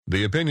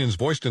The opinions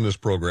voiced in this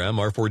program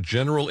are for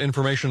general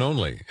information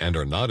only and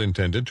are not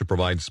intended to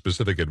provide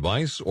specific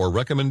advice or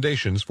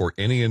recommendations for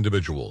any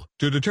individual.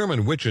 To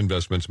determine which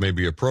investments may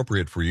be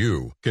appropriate for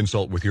you,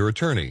 consult with your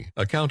attorney,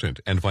 accountant,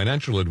 and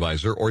financial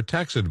advisor or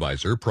tax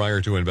advisor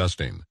prior to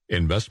investing.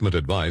 Investment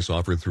advice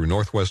offered through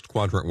Northwest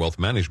Quadrant Wealth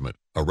Management,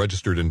 a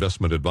registered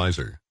investment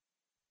advisor.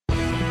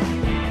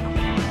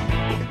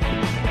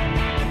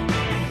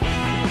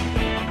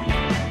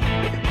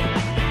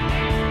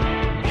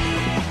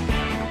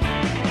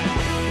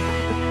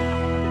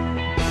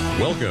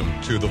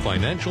 Welcome to the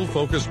Financial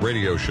Focus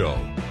Radio Show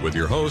with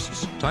your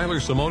hosts, Tyler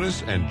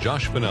Simonis and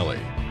Josh Finelli.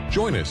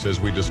 Join us as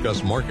we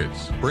discuss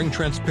markets, bring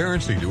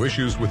transparency to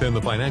issues within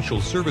the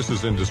financial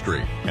services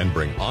industry, and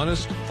bring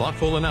honest,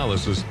 thoughtful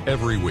analysis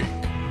every week.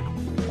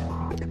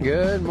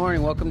 Good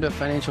morning. Welcome to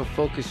Financial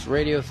Focus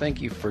Radio.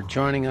 Thank you for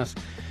joining us.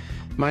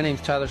 My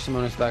name's Tyler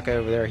Simonis. That guy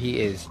over there,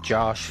 he is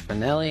Josh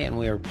Finelli, and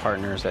we are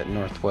partners at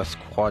Northwest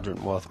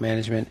Quadrant Wealth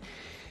Management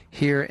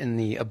here in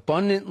the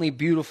abundantly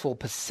beautiful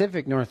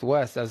Pacific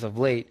Northwest as of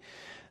late.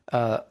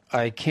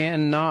 I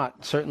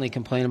cannot certainly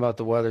complain about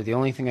the weather. The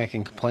only thing I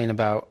can complain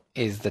about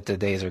is that the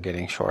days are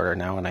getting shorter.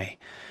 Now when I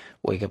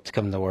wake up to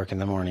come to work in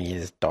the morning, it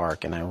is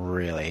dark, and I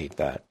really hate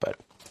that. But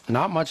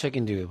not much I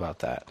can do about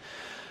that.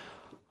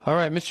 All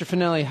right, Mr.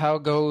 Finelli, how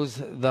goes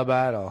the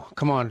battle?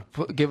 Come on,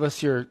 give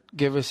us your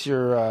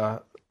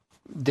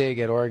dig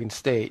at Oregon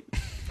State.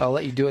 I'll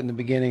let you do it in the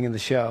beginning of the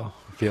show.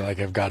 I feel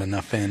like I've got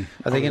enough in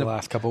over the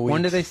last couple of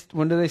weeks.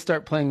 When do they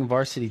start playing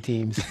varsity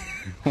teams?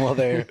 Well,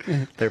 they're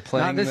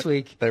playing not this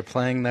week. They're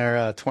playing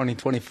their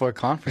 2024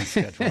 conference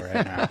schedule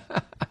right now.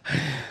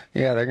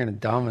 Yeah, they're going to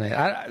dominate.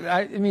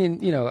 I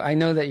mean, you know, I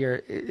know that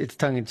it's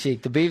tongue in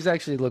cheek. The Beavs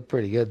actually look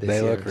pretty good this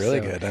year. They look really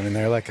good. I mean,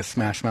 they're like a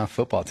smash mouth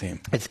football team.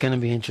 It's going to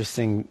be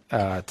interesting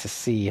to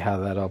see how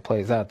that all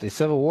plays out. The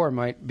Civil War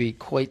might be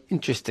quite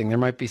interesting. There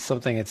might be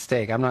something at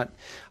stake. I'm not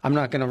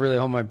going to really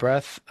hold my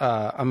breath.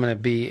 I'm going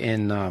to be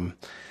in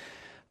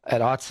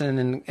at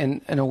Autzen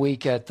in a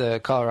week at the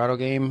Colorado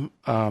game,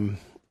 and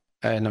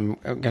I'm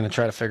going to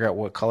try to figure out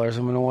what colors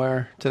I'm going to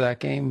wear to that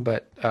game.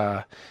 But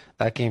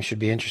that game should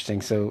be interesting.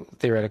 So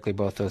theoretically,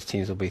 both those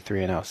teams will be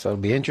 3-0. So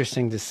it'll be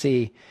interesting to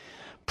see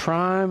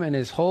Prime and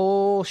his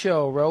whole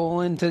show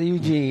roll into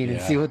Eugene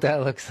and see what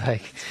that looks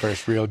like. It's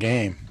first real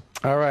game.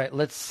 All right,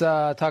 let's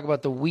talk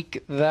about the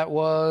week that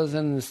was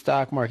in the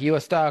stock market.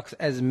 U.S. stocks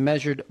as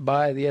measured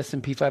by the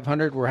S&P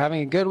 500. We're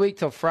having a good week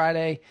till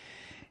Friday,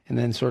 and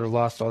then sort of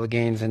lost all the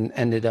gains and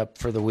ended up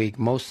for the week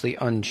mostly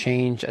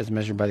unchanged as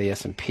measured by the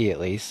S&P at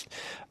least.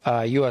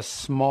 U.S.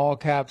 small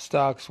cap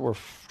stocks were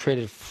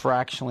traded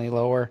fractionally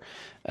lower.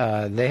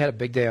 They had a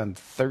big day on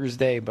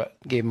Thursday, but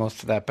gave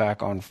most of that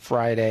back on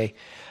Friday.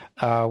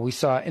 We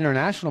saw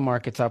international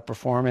markets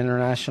outperform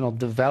international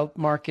developed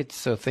markets.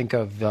 So think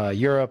of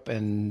Europe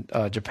and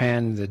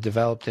Japan, the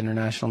developed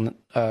international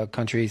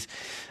countries.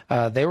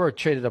 They were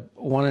traded up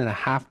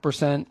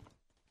 1.5%.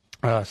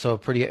 So a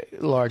pretty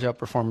large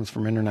outperformance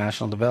from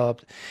international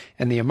developed.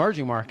 And the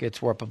emerging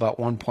markets were up about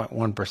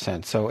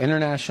 1.1%. So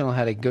international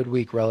had a good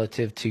week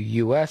relative to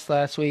U.S.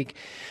 last week.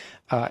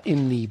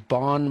 In the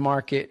bond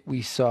market,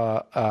 we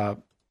saw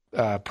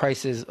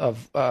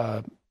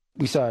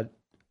we saw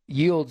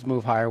yields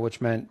move higher,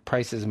 which meant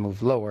prices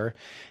move lower.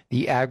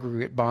 The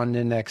aggregate bond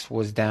index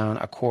was down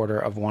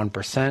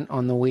 0.25%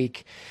 on the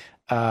week.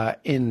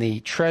 In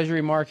the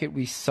Treasury market,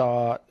 we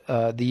saw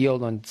the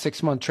yield on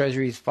 6-month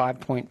Treasuries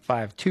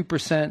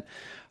 5.52%,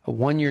 a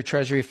 1-year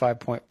Treasury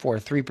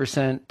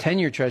 5.43%,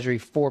 10-year Treasury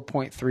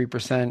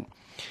 4.3%,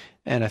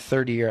 and a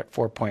 30-year at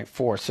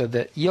 4.4%. So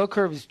the yield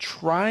curve is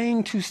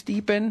trying to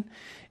steepen.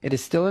 It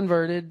is still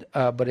inverted,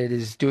 but it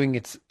is doing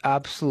its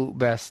absolute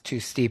best to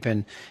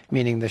steepen,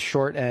 meaning the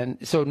short end.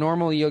 So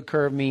normal yield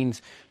curve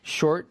means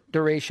short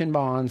duration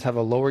bonds have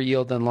a lower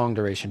yield than long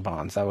duration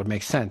bonds. That would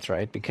make sense,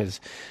 right? Because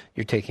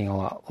you're taking a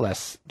lot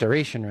less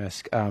duration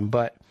risk.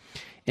 But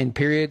in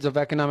periods of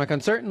economic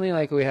uncertainty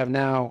like we have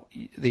now,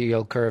 the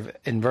yield curve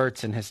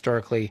inverts, and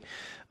historically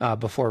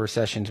before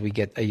recessions, we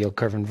get a yield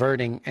curve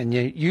inverting. And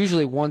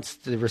usually once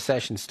the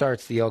recession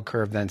starts, the yield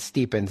curve then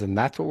steepens, and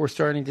that's what we're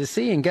starting to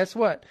see. And guess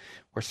what?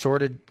 We're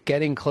sort of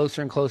getting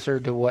closer and closer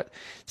to what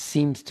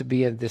seems to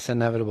be this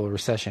inevitable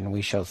recession.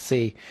 We shall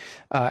see.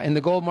 In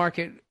the gold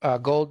market,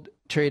 gold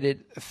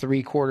traded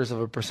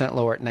 0.75%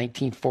 lower at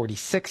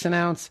 $19.46 an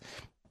ounce.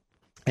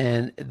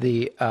 And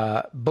the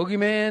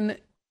boogeyman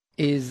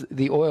is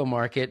the oil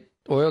market.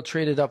 Oil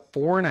traded up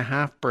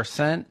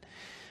 4.5%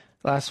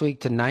 last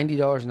week to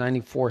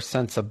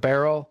 $90.94 a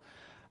barrel.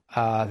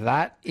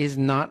 That is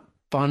not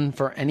fun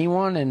for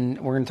anyone, and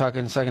we're going to talk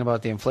in a second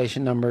about the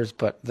inflation numbers,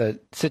 but the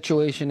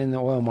situation in the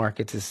oil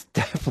markets is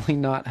definitely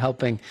not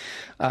helping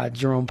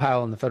Jerome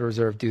Powell and the Federal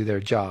Reserve do their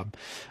job.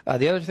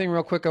 The other thing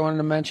real quick I wanted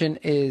to mention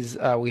is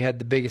we had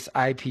the biggest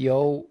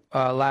IPO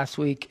last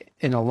week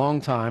in a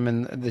long time,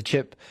 and the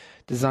chip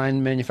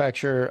design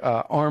manufacturer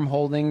ARM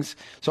Holdings.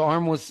 So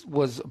ARM was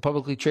a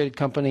publicly traded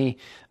company,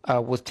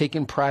 was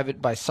taken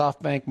private by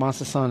SoftBank,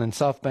 Masasan and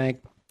SoftBank.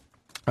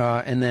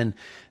 And then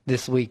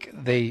this week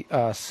they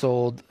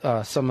sold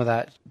some of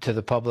that to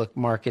the public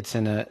markets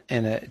to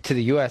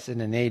the U.S.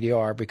 in an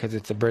ADR because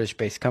it's a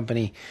British-based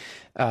company,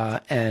 they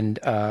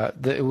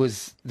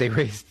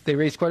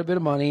raised quite a bit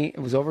of money. It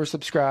was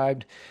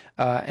oversubscribed,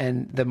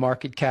 and the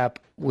market cap.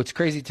 What's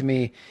crazy to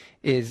me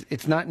is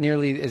it's not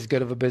nearly as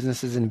good of a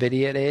business as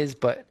NVIDIA is,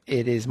 but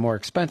it is more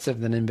expensive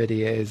than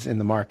NVIDIA is in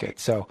the market.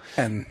 So,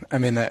 and I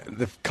mean,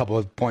 the couple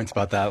of points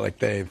about that, like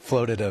they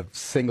floated a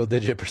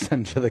single-digit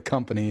percentage of the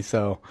company,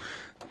 so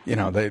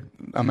the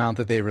amount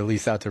that they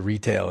release out to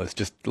retail is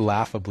just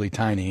laughably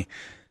tiny.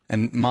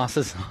 And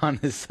Masa Son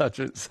is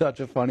such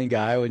a funny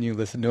guy when you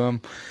listen to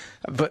him,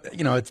 but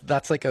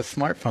that's like a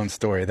smartphone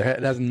story. It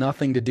has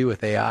nothing to do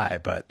with AI,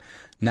 but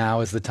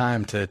now is the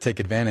time to take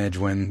advantage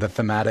when the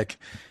thematic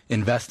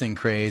investing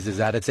craze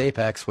is at its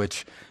apex,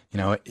 which,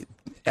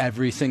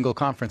 every single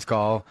conference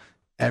call,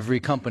 every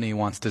company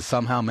wants to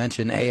somehow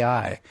mention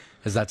AI,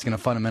 because that's going to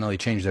fundamentally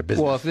change their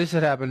business. Well, if this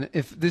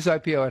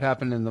IPO had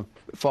happened in the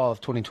fall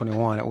of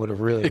 2021, it would have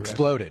really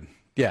exploded.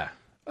 Yeah.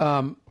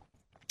 All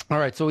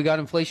right, so we got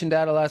inflation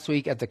data last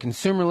week at the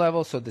consumer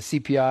level, so the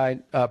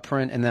CPI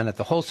print, and then at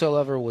the wholesale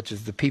level, which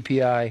is the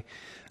PPI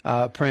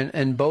print,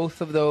 and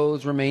both of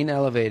those remain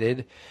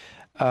elevated.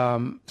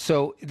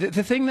 So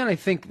the thing that I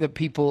think that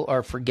people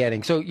are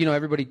forgetting, so,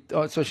 everybody,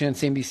 especially on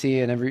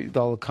CNBC and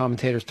all the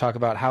commentators talk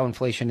about how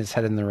inflation is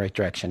headed in the right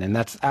direction. And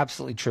that's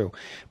absolutely true.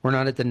 We're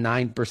not at the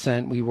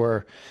 9% we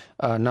were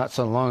not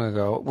so long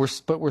ago,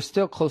 but we're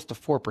still close to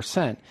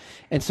 4%.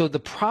 And so the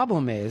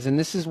problem is, and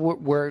this is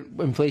where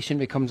inflation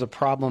becomes a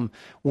problem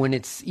when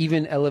it's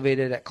even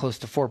elevated at close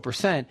to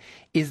 4%,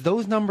 is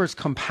those numbers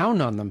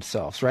compound on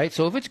themselves, right?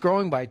 So if it's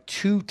growing by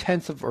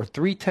 0.2% or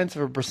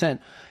 0.3%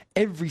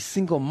 every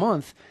single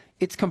month,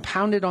 it's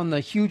compounded on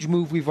the huge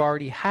move we've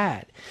already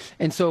had.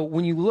 And so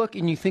when you look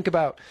and you think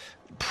about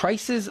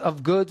prices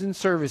of goods and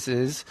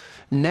services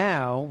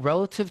now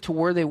relative to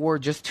where they were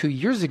just 2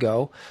 years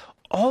ago,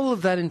 all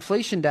of that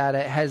inflation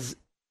data has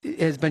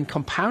been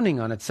compounding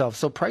on itself.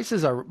 So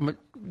prices are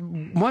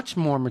much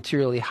more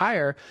materially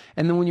higher.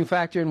 And then when you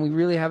factor in we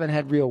really haven't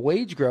had real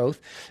wage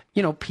growth,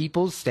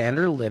 people's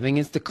standard of living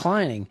is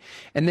declining.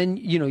 And then,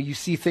 you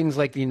see things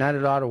like the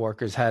United Auto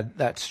Workers had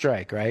that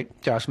strike, right?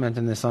 Josh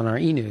mentioned this on our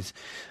e-news.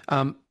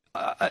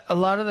 A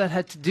lot of that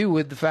had to do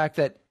with the fact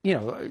that,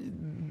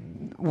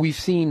 we've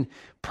seen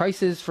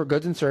prices for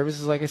goods and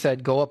services, like I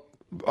said, go up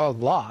a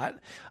lot,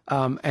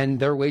 and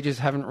their wages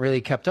haven't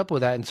really kept up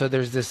with that. And so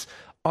there's this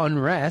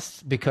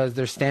unrest because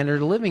their standard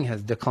of living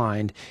has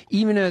declined,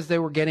 even as they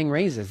were getting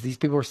raises. These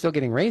people were still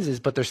getting raises,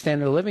 but their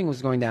standard of living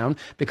was going down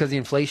because the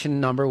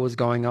inflation number was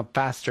going up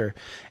faster.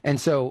 And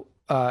so,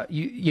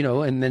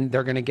 and then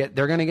they're going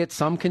to get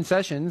some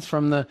concessions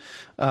from the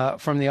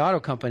auto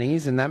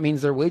companies, and that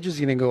means their wages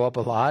are going to go up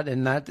a lot,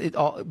 and that it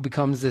all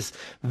becomes this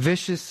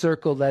vicious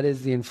circle that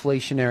is the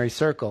inflationary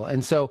circle.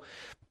 And so,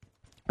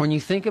 when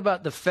you think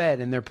about the Fed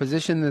and their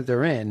position that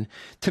they're in,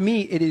 to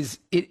me,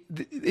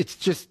 it's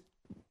just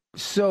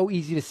so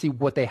easy to see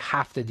what they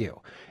have to do.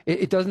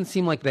 It doesn't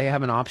seem like they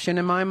have an option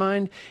in my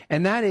mind,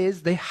 and that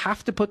is they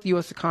have to put the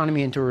U.S.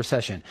 economy into a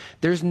recession.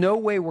 There's no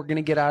way we're going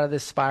to get out of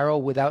this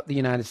spiral without the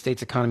United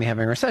States economy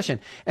having a recession,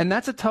 and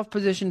that's a tough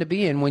position to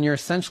be in when you're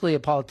essentially a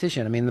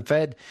politician. I mean, the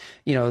Fed,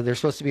 they're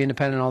supposed to be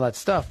independent and all that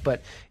stuff,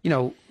 but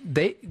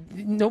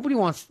nobody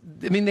wants.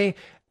 I mean, a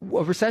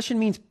recession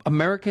means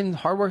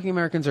hardworking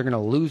Americans are going to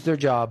lose their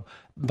job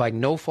by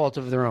no fault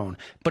of their own.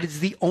 But it's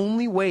the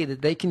only way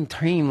that they can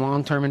tame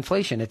long-term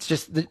inflation. It's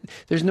just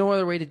there's no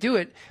other way to do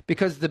it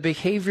because the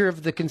behavior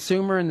of the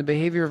consumer and the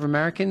behavior of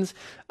Americans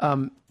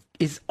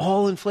is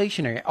all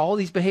inflationary. All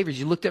these behaviors.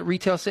 You looked at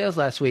retail sales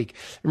last week,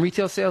 and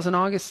retail sales in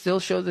August still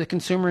show the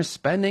consumer is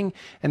spending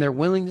and they're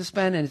willing to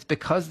spend, and it's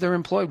because they're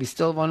employed. We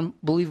still have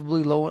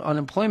unbelievably low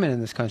unemployment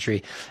in this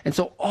country. And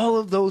so all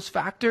of those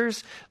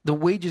factors, the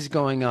wages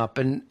going up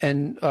and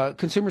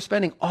consumer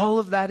spending, all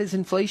of that is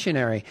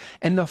inflationary.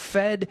 And the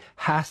Fed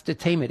has to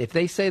tame it. If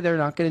they say they're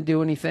not going to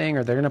do anything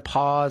or they're going to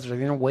pause or they're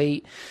going to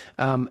wait,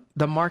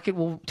 the market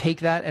will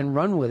take that and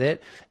run with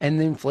it, and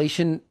the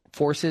inflation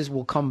forces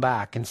will come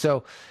back. And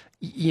so,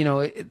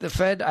 the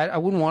Fed, I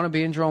wouldn't want to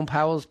be in Jerome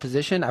Powell's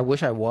position. I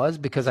wish I was,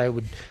 because I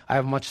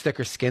have much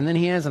thicker skin than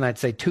he has, and I'd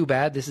say, too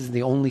bad, this is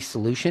the only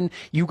solution.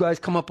 You guys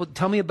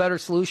tell me a better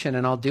solution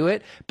and I'll do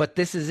it, but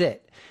this is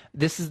it.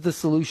 This is the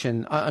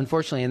solution,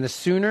 unfortunately. And the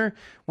sooner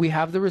we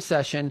have the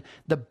recession,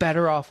 the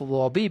better off we'll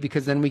all be,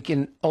 because then we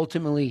can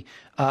ultimately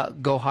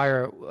go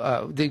higher.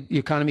 The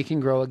economy can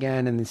grow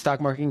again, and the stock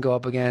market can go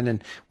up again,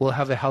 and we'll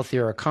have a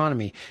healthier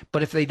economy.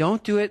 But if they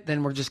don't do it,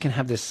 then we're just going to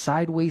have this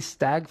sideways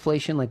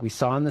stagflation like we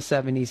saw in the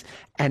 70s,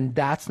 and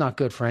that's not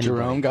good for anybody.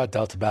 Jerome got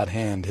dealt a bad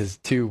hand. His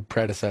two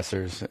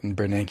predecessors,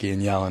 Bernanke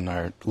and Yellen,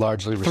 are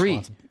largely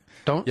responsible.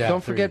 Don't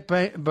forget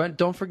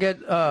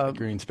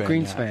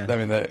Greenspan. Yeah.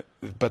 I mean,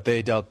 but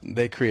they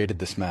created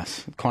this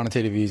mess.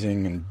 Quantitative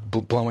easing and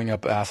blowing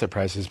up asset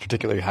prices,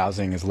 particularly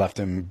housing, has left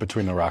him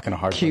between a rock and a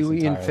hard place QE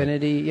entirely.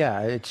 Infinity,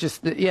 it's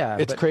just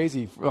It's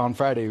crazy. On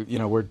Friday,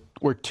 we're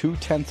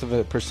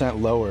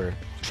 0.2% lower,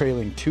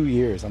 trailing 2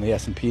 years on the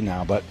S&P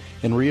now. But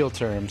in real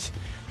terms,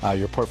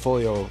 your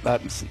portfolio,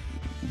 that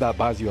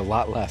buys you a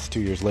lot less 2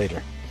 years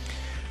later.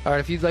 All right,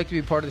 if you'd like to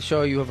be part of the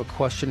show, you have a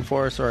question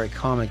for us or a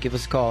comment, give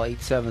us a call,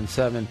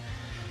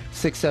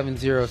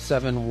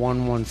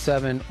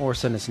 877-670-7117, or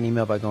send us an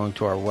email by going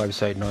to our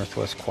website,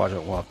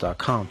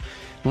 northwestquadrantwealth.com.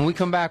 When we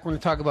come back, we're going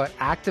to talk about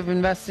active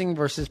investing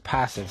versus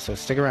passive, so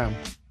stick around.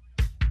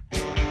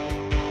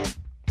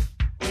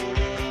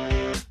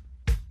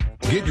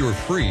 Get your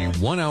free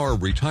 1-hour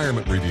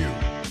retirement review.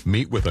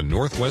 Meet with a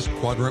Northwest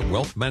Quadrant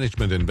Wealth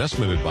Management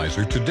Investment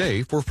Advisor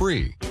today for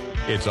free.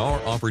 It's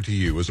our offer to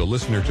you as a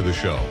listener to the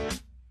show.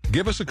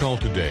 Give us a call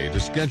today to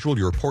schedule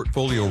your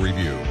portfolio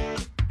review.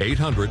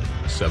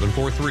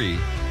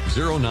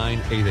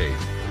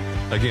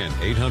 800-743-0988. Again,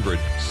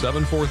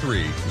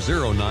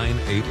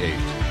 800-743-0988.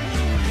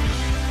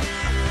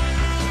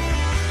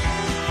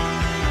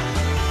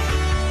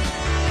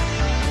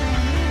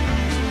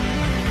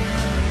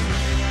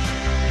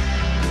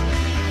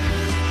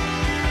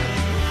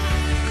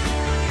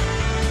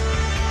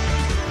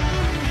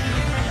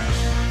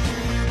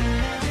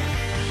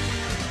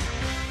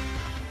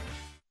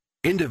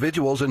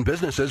 Individuals and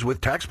businesses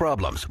with tax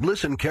problems,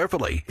 listen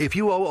carefully. If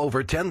you owe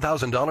over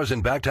 $10,000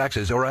 in back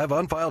taxes or have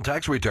unfiled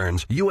tax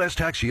returns, U.S.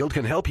 Tax Shield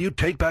can help you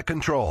take back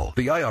control.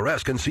 The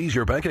IRS can seize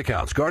your bank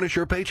accounts, garnish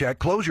your paycheck,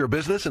 close your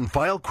business, and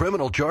file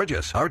criminal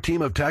charges. Our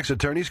team of tax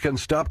attorneys can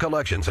stop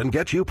collections and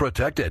get you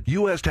protected.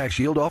 U.S. Tax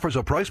Shield offers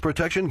a price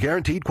protection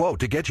guaranteed quote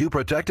to get you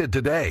protected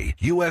today.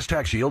 U.S.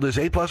 Tax Shield is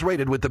A+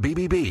 rated with the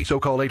BBB, so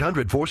call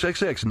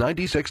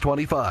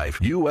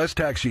 800-466-9625. U.S.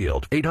 Tax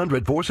Shield,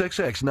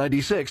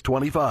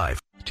 800-466-9625.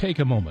 Take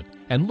a moment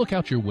and look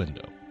out your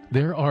window.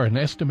 There are an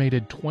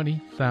estimated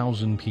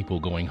 20,000 people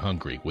going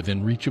hungry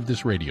within reach of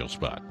this radio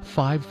spot.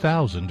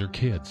 5,000 are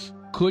kids.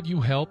 Could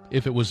you help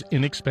if it was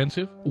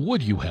inexpensive?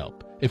 Would you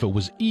help if it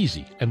was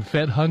easy and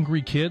fed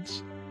hungry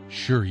kids?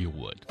 Sure you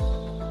would.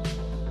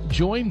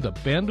 Join the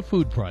Bend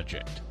Food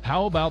Project.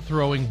 How about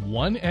throwing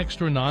one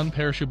extra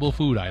non-perishable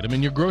food item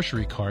in your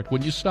grocery cart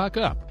when you stock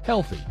up?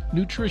 Healthy,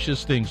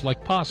 nutritious things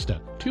like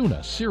pasta,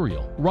 tuna,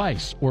 cereal,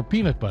 rice, or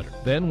peanut butter.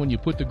 Then when you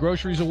put the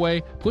groceries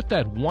away, put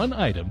that one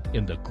item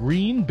in the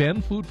green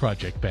Bend Food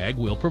Project bag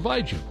we'll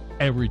provide you.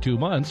 Every 2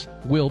 months,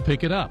 we'll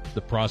pick it up.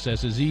 The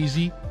process is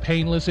easy,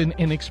 painless, and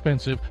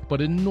inexpensive, but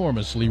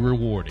enormously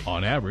rewarding.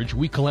 On average,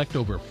 we collect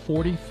over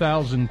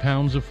 40,000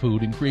 pounds of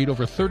food and create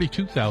over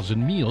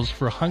 32,000 meals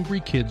for hungry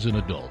kids and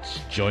adults.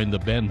 Join the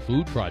Bend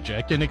Food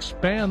Project and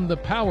expand the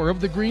power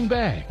of the green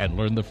bag, and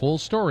learn the full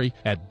story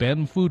at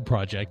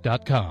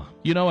benfoodproject.com.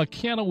 You know, a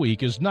can a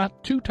week is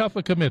not too tough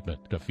a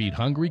commitment to feed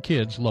hungry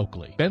kids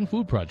locally.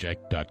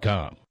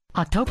 benfoodproject.com.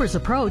 October's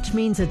approach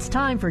means it's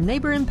time for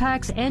Neighbor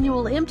Impact's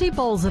annual Empty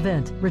Bowls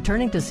event,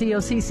 returning to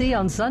COCC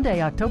on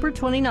Sunday, October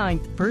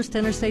 29th. First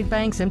Interstate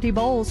Bank's Empty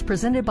Bowls,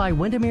 presented by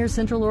Windermere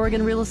Central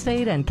Oregon Real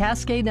Estate and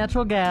Cascade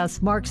Natural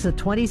Gas, marks the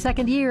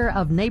 22nd year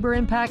of Neighbor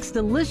Impact's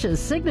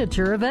delicious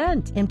signature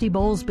event. Empty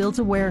Bowls builds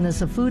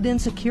awareness of food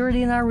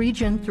insecurity in our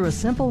region through a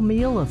simple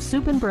meal of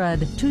soup and bread.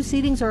 2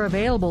 seatings are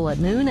available at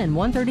noon and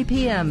 1:30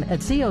 p.m.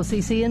 at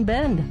COCC in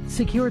Bend.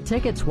 Secure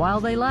tickets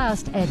while they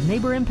last at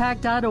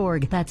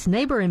neighborimpact.org. That's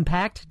neighborimpact.org. Hey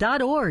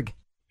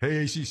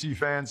ACC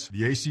fans,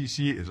 the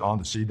ACC is on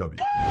the CW.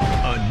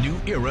 A new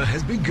era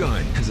has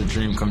begun. It's a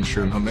dream come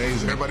true.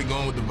 Amazing. Everybody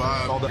going with the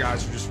vibe. All the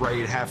guys are just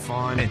ready to have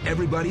fun. And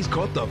everybody's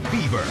caught the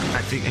fever.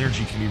 I think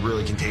energy can be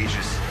really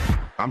contagious.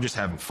 I'm just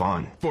having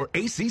fun. For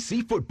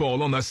ACC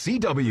football on the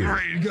CW.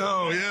 Ready to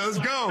go. Yeah, let's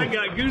go. I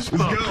got goosebumps.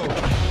 Let's go.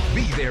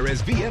 Be there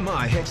as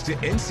VMI heads to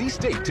NC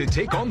State to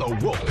take on the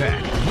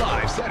Wolfpack.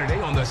 Live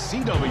Saturday on the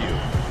CW.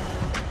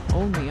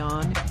 Only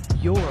on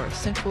your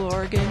Central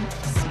Oregon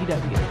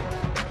CW.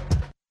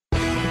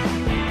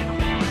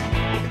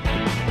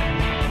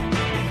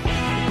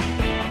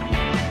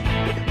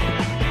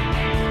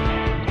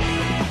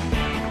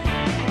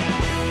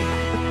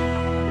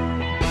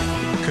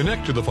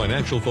 Connect to the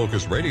Financial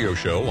Focus radio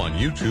show on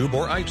YouTube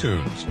or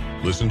iTunes.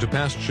 Listen to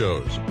past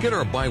shows, get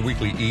our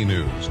bi-weekly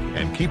e-news,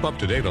 and keep up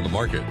to date on the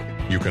market.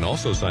 You can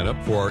also sign up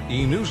for our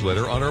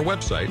e-newsletter on our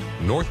website,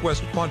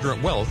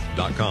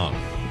 northwestquadrantwealth.com.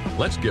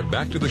 Let's get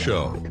back to the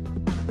show.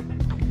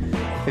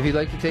 If you'd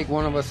like to take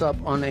one of us up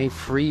on a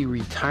free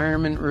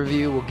retirement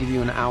review, we'll give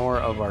you an hour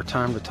of our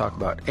time to talk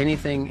about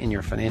anything in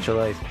your financial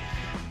life,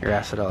 your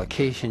asset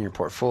allocation, your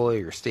portfolio,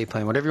 your estate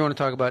plan, whatever you want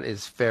to talk about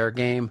is fair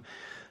game.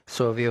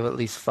 So if you have at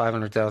least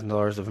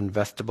 $500,000 of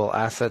investable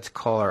assets,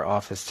 call our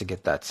office to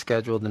get that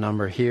scheduled. The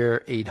number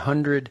here,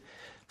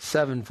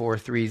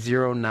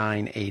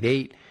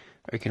 800-743-0988.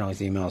 Or you can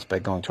always email us by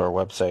going to our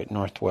website,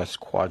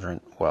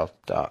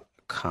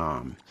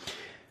 northwestquadrantwealth.com.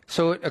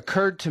 So it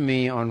occurred to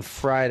me on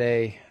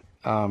Friday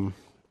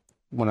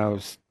when I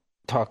was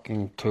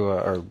talking to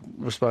or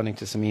responding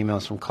to some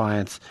emails from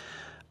clients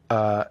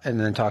and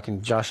then talking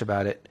to Josh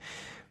about it.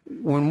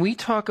 When we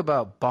talk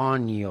about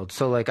bond yield,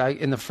 so like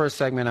in the first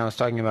segment, I was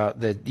talking about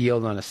the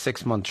yield on a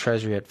 6-month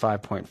treasury at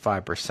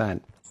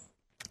 5.5%.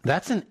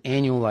 That's an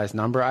annualized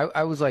number.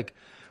 I was like,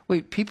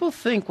 wait, people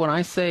think when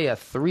I say a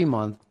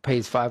 3-month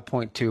pays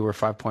 5.2 or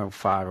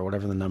 5.5 or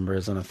whatever the number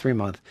is on a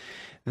 3-month,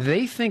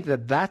 they think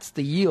that that's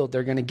the yield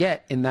they're going to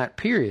get in that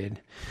period,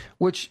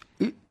 which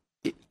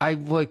I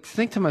like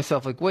think to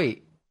myself, like,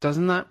 wait,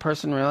 doesn't that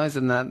person realize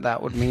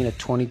that would mean a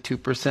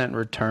 22%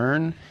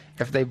 return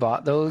if they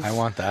bought those? I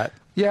want that.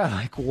 Yeah,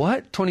 like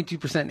what? 22%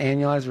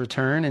 annualized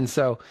return. And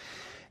so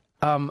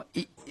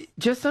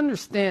just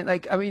understand,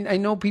 like, I mean, I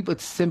know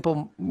it's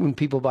simple when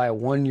people buy a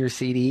 1-year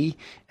CD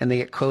and they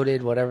get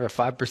quoted whatever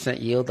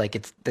 5% yield. Like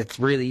it's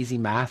really easy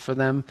math for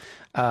them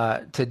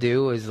to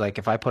do. Is like,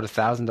 if I put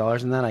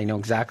 $1,000 in that, I know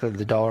exactly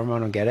the dollar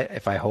amount I'll get it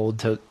if I hold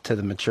to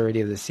the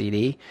maturity of the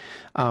CD.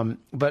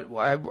 But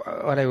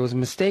what I was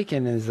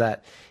mistaken is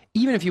that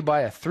even if you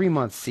buy a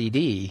 3-month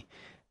CD,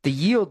 the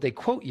yield they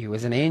quote you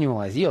is an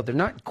annualized yield. They're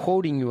not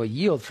quoting you a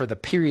yield for the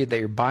period that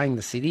you're buying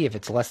the CD if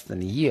it's less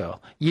than a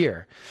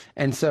year.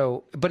 And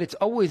so, but it's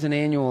always an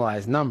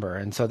annualized number.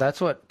 And so that's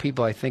what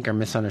people, I think, are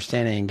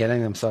misunderstanding and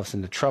getting themselves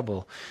into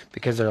trouble,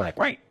 because they're like,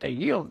 right,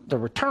 the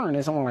return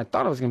isn't what I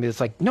thought it was going to be.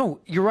 It's like, no,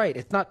 you're right.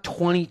 It's not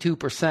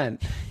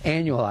 22%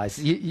 annualized.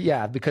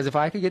 Yeah, because if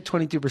I could get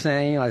 22%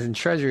 annualized in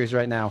treasuries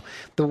right now,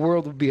 the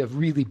world would be a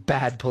really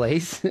bad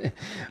place.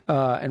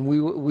 And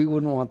we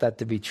wouldn't want that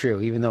to be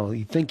true, even though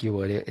you think you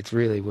would. It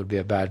really would be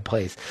a bad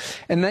place.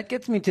 And that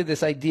gets me to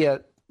this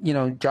idea,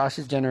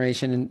 Josh's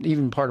generation and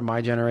even part of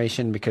my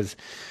generation, because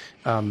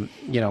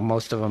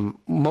most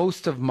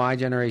of my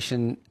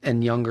generation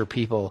and younger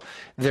people,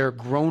 their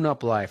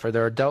grown-up life or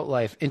their adult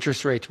life,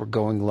 interest rates were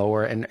going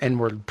lower and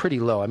were pretty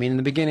low. I mean, in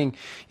the beginning,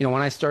 when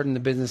I started in the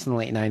business in the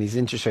late 90s,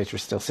 interest rates were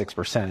still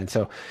 6%. And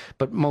so,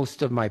 but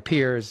most of my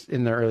peers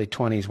in their early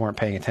 20s weren't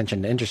paying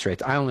attention to interest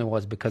rates. I only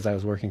was because I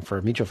was working for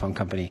a mutual fund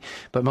company,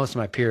 but most of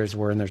my peers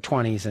were in their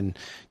 20s and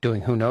doing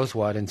who knows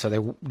what. And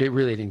so they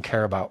really didn't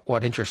care about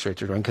what interest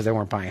rates were doing because they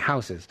weren't buying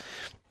houses.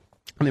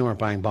 And they weren't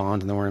buying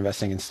bonds, and they weren't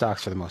investing in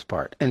stocks for the most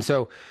part. And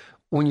so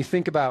when you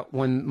think about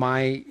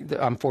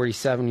I'm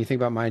 47, you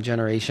think about my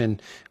generation,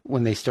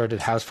 when they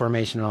started house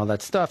formation and all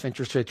that stuff,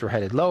 interest rates were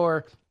headed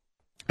lower.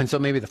 And so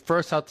maybe the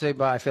first house I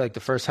bought, I feel like the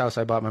first house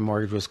I bought, my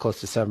mortgage was close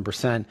to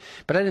 7%,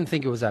 but I didn't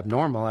think it was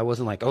abnormal. I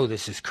wasn't like, oh,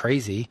 this is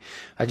crazy.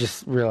 I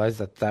just realized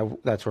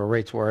that's where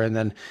rates were. And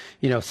then,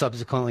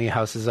 subsequently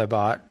houses I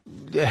bought,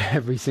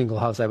 every single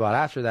house I bought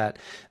after that,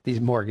 the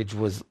mortgage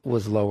was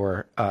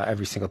lower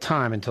every single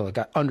time until it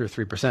got under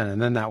 3%.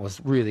 And then that was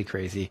really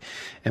crazy.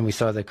 And we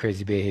saw the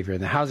crazy behavior in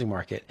the housing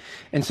market.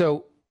 And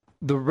so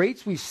the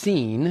rates we've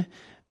seen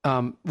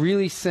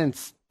really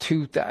since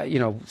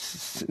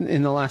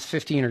in the last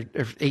 15 or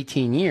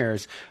 18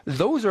 years,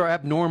 those are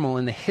abnormal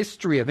in the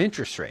history of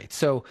interest rates.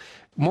 So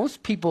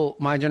most people,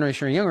 my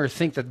generation or younger,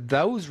 think that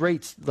those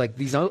rates, like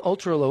these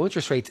ultra low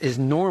interest rates, is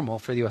normal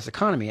for the U.S.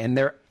 economy, and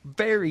they're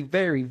very,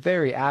 very,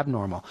 very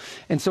abnormal.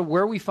 And so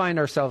where we find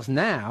ourselves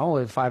now,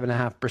 at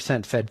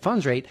 5.5% Fed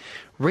funds rate,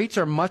 rates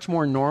are much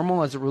more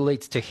normal as it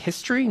relates to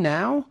history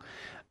now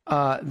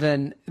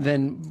than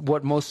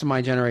what most of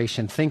my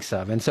generation thinks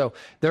of. And so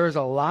there is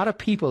a lot of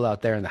people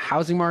out there in the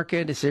housing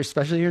market,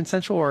 especially here in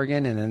Central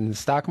Oregon and in the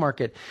stock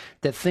market,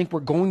 that think we're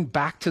going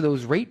back to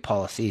those rate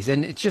policies.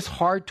 And it's just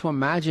hard to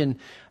imagine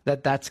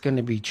that that's going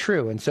to be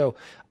true. And so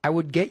I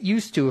would get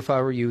used to, if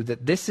I were you,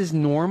 that this is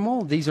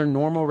normal. These are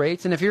normal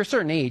rates. And if you're a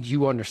certain age,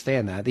 you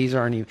understand that. These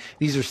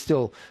are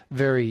still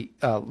very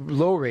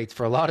low rates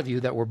for a lot of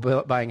you that were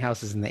buying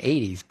houses in the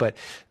 80s. But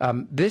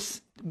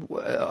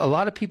a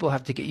lot of people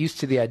have to get used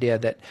to the idea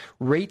that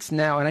rates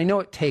now, and I know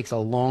it takes a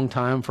long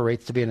time for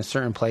rates to be in a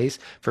certain place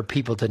for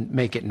people to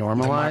make it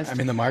normalized.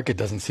 The market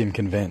doesn't seem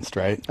convinced,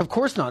 right? Of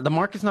course not. The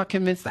market's not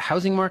convinced. The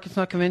housing market's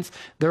not convinced.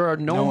 There are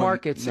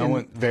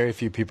very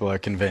few people are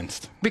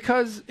convinced.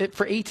 Because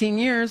for 18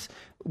 years,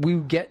 we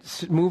would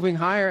get moving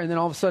higher, and then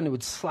all of a sudden it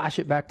would slash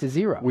it back to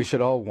zero. We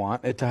should all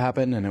want it to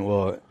happen, and it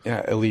will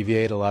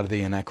alleviate a lot of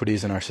the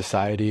inequities in our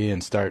society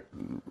and start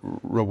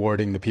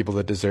rewarding the people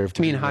that deserve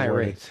to be rewarded. Higher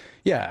rates.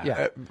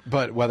 Yeah.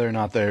 But whether or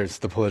not there's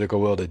the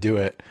political will to do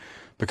it,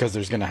 because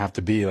there's going to have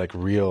to be like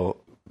real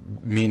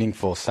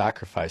meaningful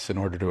sacrifice in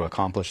order to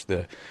accomplish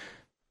that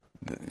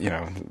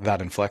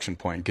inflection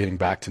point, getting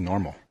back to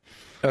normal.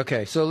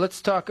 Okay, so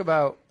let's talk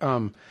about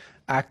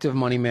active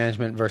money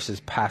management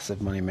versus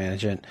passive money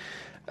management.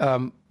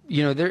 I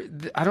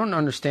don't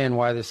understand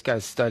why this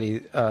guy's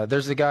study.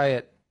 There's a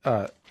guy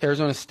at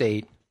Arizona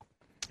State.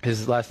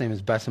 His last name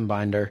is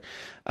Bessenbinder.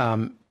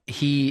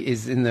 He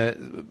is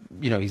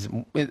he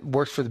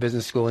works for the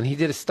business school, and he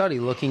did a study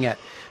looking at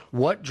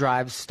what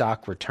drives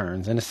stock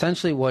returns. And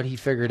essentially what he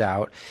figured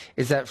out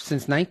is that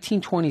since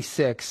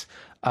 1926,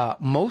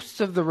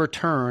 most of the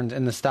returns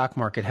in the stock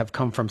market have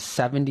come from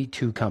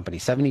 72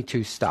 companies,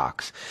 72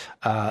 stocks.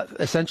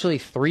 Essentially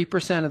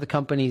 3% of the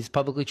companies,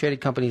 publicly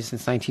traded companies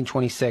since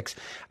 1926,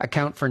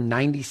 account for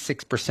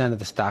 96% of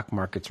the stock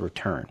market's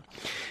return.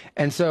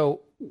 And so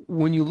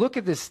when you look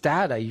at this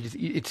data,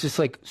 it's just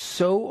like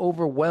so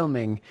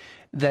overwhelming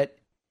that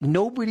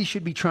nobody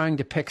should be trying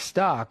to pick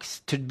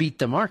stocks to beat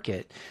the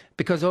market,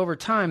 because over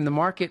time the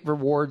market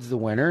rewards the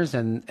winners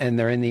and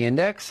they're in the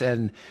index,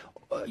 and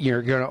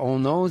you're going to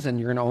own those, and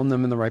you're going to own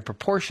them in the right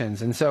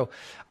proportions. And so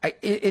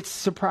it's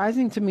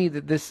surprising to me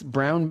that this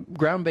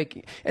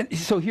groundbreaking. And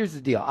so here's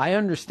the deal. I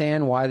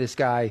understand why this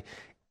guy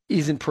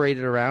isn't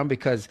paraded around,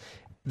 because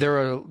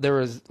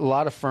there is a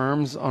lot of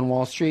firms on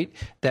Wall Street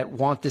that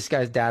want this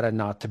guy's data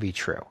not to be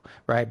true,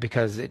 right?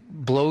 Because it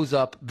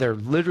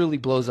literally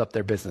blows up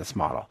their business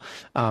model.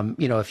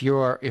 If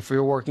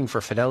you're working for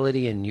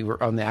Fidelity and you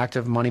were on the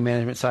active money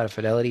management side of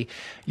Fidelity,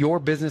 your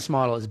business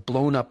model is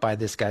blown up by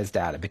this guy's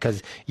data,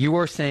 because you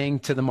are saying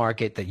to the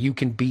market that you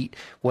can beat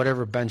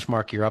whatever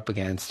benchmark you're up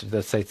against.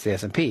 Let's say it's the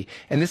S&P,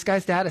 and this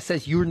guy's data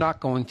says you're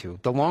not going to.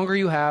 The longer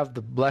you have,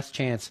 the less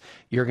chance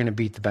you're going to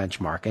beat the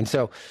benchmark. And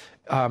so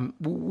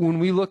when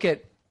we look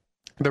at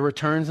the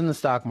returns in the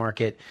stock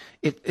market,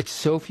 it's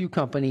so few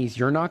companies.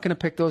 You're not going to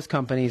pick those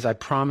companies, I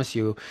promise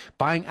you.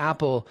 Buying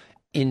Apple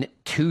in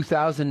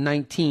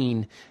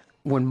 2019,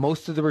 when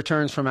most of the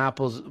returns from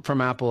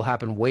Apple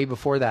happened way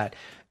before that,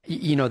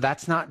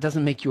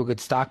 doesn't make you a good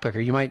stock picker.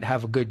 You might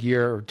have a good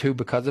year or two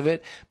because of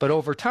it, but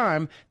over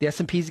time, the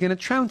S&P is going to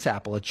trounce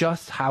Apple. It's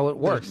just how it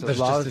works. There's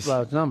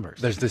large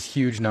numbers. There's this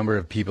huge number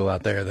of people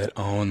out there that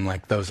own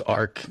like those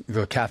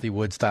the Cathie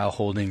Wood style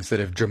holdings that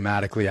have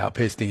dramatically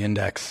outpaced the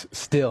index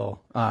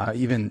still,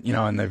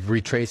 and they've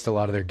retraced a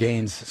lot of their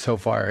gains so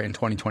far in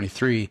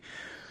 2023,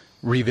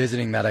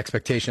 revisiting that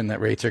expectation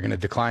that rates are going to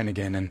decline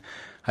again. And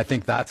I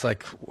think that's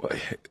like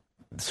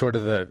sort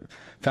of the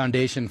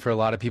foundation for a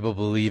lot of people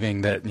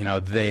believing that,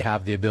 they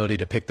have the ability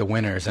to pick the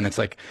winners. And it's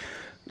like,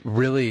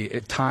 really,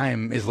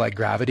 time is like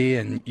gravity,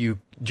 and you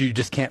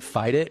just can't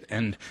fight it.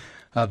 And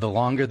the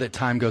longer that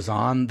time goes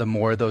on, the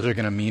more those are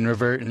going to mean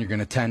revert, and you're going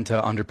to tend to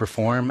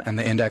underperform, and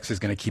the index is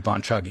going to keep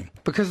on chugging.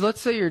 Because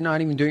let's say you're not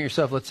even doing it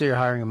yourself. Let's say you're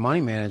hiring a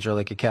money manager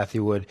like a Cathie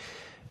Wood.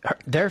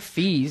 Their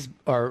fees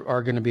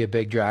are going to be a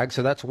big drag,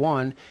 so that's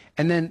one.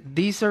 And then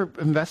these are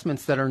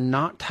investments that are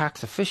not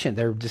tax efficient.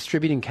 They're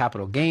distributing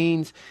capital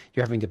gains.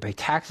 You're having to pay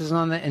taxes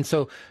on that. And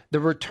so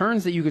the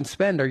returns that you can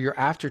spend are your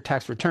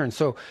after-tax returns.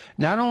 So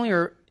not only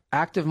are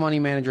active money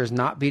managers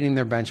not beating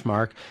their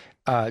benchmark,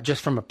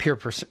 just from a pure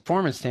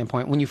performance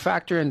standpoint, when you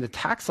factor in the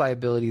tax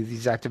liability of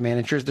these active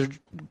managers,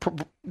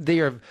 they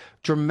are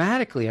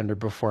dramatically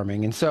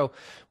underperforming. And so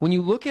when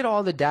you look at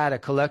all the data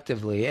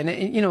collectively, and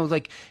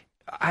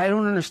I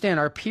don't understand.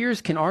 Our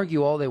peers can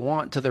argue all they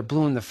want till they're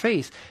blue in the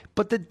face,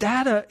 but the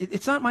data,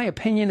 it's not my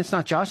opinion. It's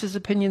not Josh's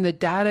opinion. The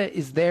data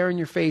is there in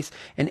your face,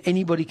 and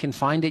anybody can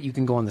find it. You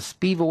can go on the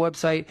SPIVA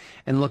website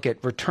and look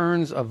at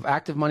returns of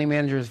active money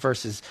managers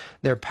versus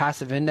their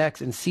passive index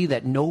and see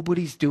that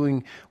nobody's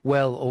doing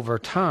well over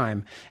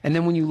time. And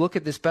then when you look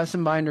at this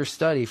Besson-Binder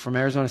study from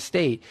Arizona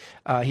State,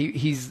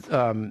 he's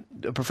a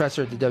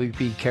professor at the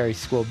W.P. Carey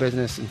School of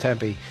Business in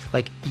Tempe.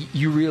 Like,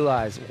 you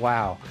realize,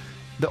 wow,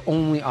 the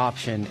only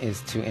option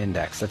is to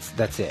index.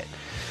 That's it.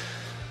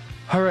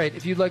 All right.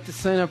 If you'd like to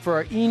sign up for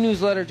our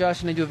e-newsletter,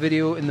 Josh and I do a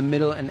video in the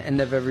middle and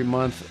end of every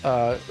month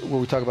where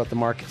we talk about the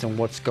markets and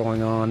what's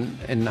going on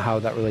and how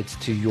that relates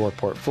to your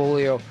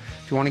portfolio.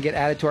 If you want to get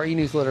added to our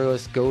e-newsletter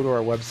list, go to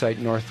our website,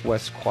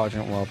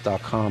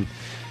 northwestquadrantwealth.com.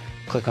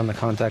 Click on the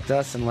Contact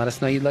Us and let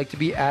us know you'd like to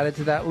be added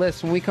to that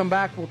list. When we come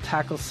back, we'll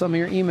tackle some of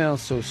your emails,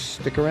 so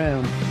stick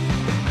around.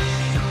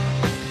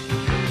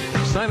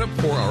 Sign up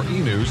for our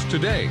e-news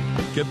today.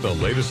 Get the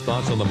latest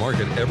thoughts on the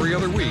market every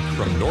other week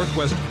from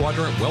Northwest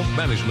Quadrant Wealth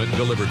Management,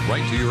 delivered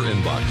right to your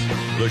inbox.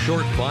 The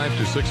short 5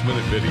 to 6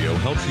 minute video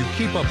helps you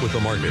keep up with the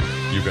market.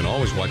 You can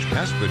always watch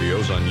past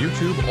videos on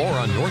YouTube or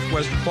on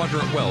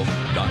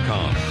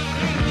northwestquadrantwealth.com.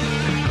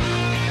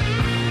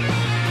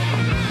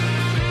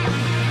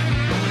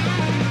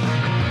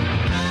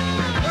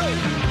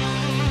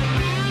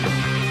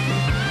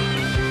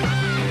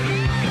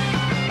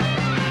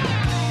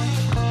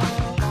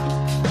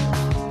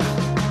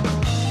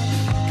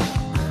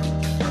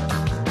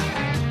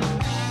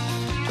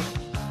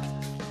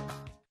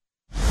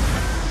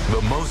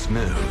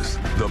 News,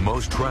 the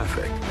most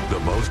traffic, the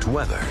most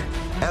weather.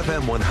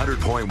 FM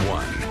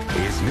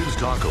 100.1 is News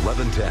Talk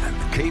 1110,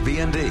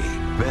 KBND,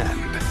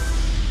 Bend.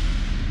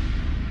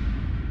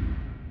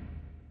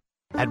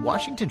 At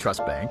Washington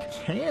Trust Bank,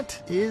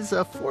 can't is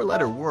a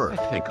 4-letter word.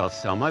 I think I'll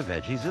sell my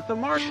veggies at the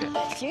market.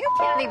 You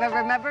can't even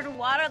remember to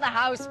water the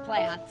house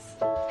plants.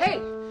 Hey,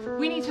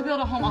 we need to build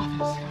a home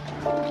office.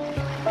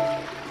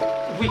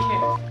 We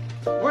can't.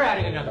 We're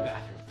adding another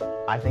bathroom.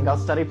 I think I'll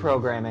study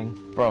programming.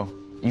 Bro,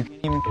 you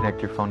can't even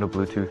connect your phone to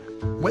Bluetooth.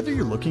 Whether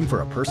you're looking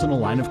for a personal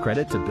line of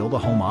credit to build a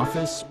home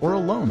office or a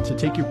loan to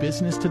take your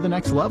business to the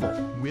next level,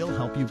 we'll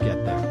help you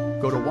get there.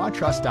 Go to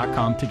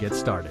watrust.com to get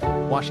started.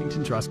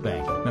 Washington Trust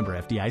Bank, member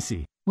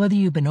FDIC. Whether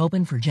you've been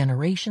open for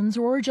generations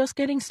or just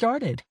getting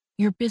started,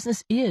 your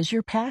business is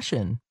your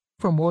passion.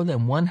 For more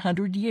than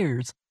 100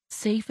 years,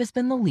 SAFE has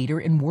been the leader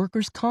in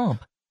workers'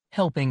 comp,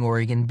 helping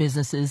Oregon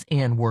businesses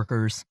and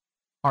workers.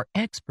 Our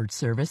expert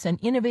service and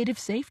innovative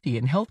safety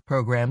and health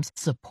programs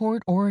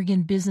support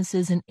Oregon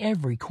businesses in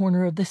every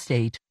corner of the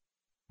state.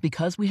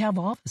 Because we have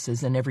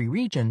offices in every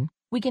region,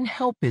 we can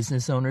help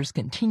business owners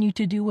continue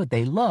to do what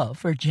they love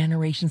for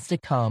generations to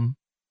come.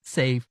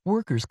 Save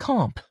workers'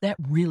 comp that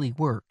really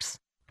works.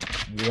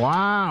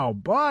 Wow,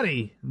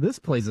 buddy, this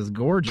place is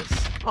gorgeous.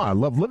 Oh, I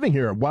love living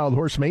here at Wild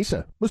Horse Mesa.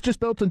 It was just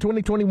built in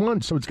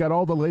 2021, so it's got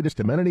all the latest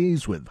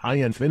amenities with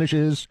high-end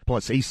finishes,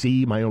 plus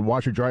AC, my own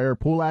washer dryer,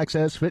 pool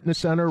access, fitness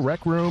center,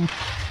 rec room,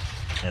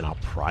 and a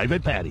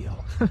private patio.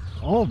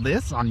 All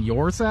this on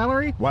your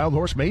salary? Wild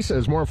Horse Mesa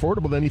is more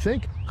affordable than you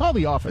think. Call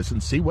the office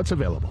and see what's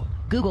available.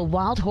 Google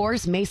Wild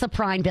Horse Mesa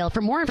Prineville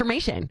for more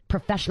information.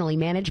 Professionally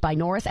managed by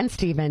Norris and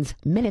Stevens.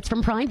 Minutes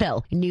from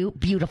Prineville. New,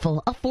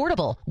 beautiful,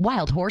 affordable.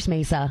 Wild Horse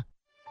Mesa.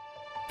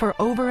 For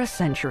over a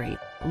century,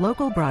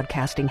 local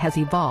broadcasting has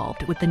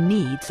evolved with the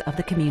needs of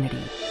the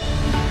community.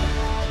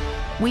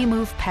 We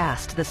move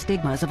past the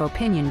stigmas of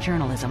opinion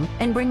journalism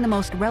and bring the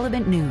most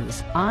relevant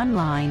news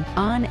online,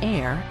 on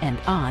air, and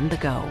on the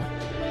go.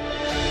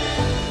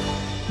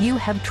 You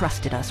have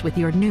trusted us with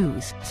your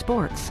news,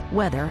 sports,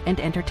 weather,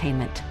 and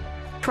entertainment.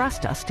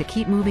 Trust us to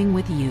keep moving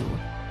with you.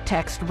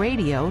 Text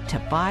radio to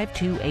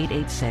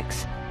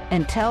 52886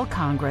 and tell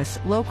Congress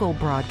local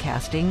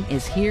broadcasting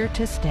is here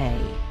to stay.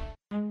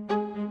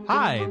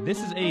 Hi, this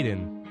is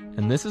Aiden.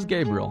 And this is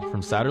Gabriel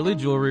from Satterley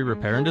Jewelry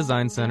Repair and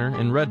Design Center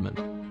in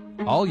Redmond.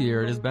 All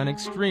year it has been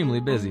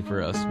extremely busy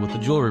for us with the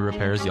jewelry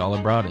repairs y'all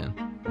have brought in.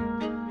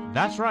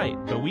 That's right,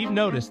 but we've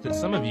noticed that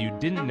some of you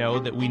didn't know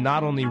that we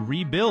not only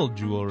rebuild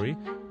jewelry,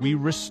 we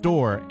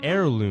restore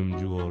heirloom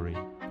jewelry.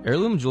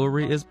 Heirloom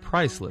jewelry is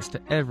priceless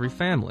to every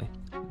family,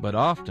 but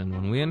often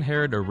when we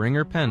inherit a ring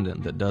or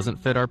pendant that doesn't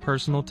fit our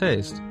personal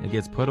taste, it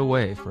gets put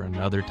away for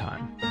another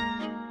time.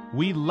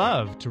 We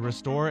love to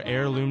restore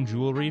heirloom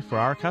jewelry for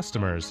our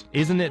customers.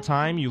 Isn't it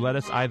time you let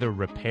us either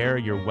repair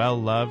your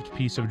well-loved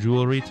piece of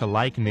jewelry to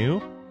like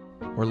new?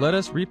 Or let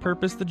us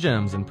repurpose the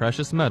gems and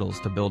precious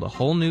metals to build a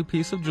whole new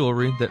piece of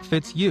jewelry that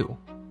fits you.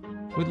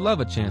 We'd love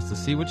a chance to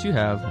see what you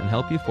have and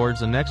help you forge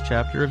the next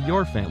chapter of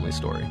your family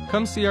story.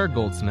 Come see our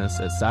goldsmiths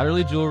at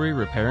Satterley Jewelry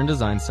Repair and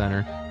Design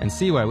Center and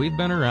see why we've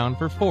been around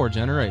for 4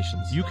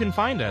 generations. You can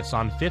find us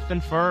on 5th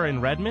and Fur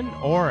in Redmond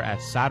or at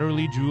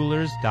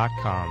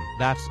SatterleyJewelers.com.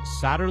 That's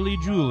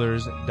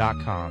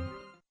SatterleyJewelers.com.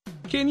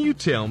 Can you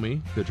tell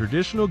me the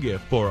traditional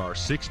gift for our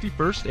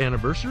 61st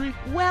anniversary?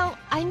 Well,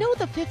 I know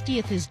the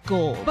 50th is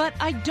gold, but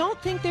I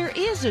don't think there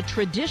is a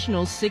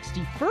traditional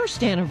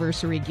 61st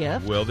anniversary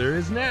gift. Well, there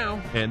is now,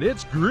 and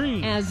it's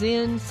green. As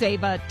in,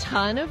 save a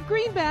ton of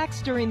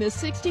greenbacks during the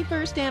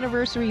 61st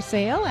anniversary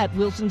sale at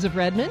Wilson's of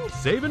Redmond.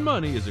 Saving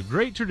money is a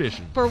great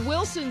tradition. For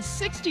Wilson's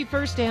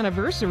 61st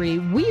anniversary,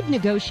 we've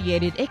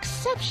negotiated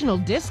exceptional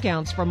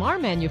discounts from our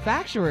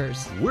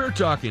manufacturers. We're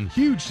talking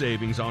huge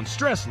savings on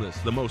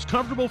Stressless, the most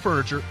comfortable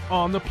furniture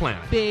on the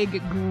planet.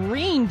 Big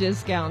green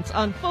discounts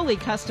on fully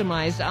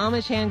customized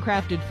Amish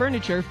handcrafted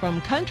furniture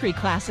from Country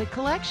Classic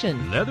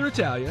Collection. Leather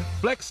Italia,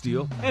 Flex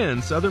Steel,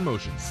 and Southern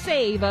Motion.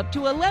 Save up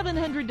to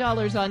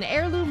 $1,100 on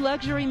heirloom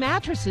luxury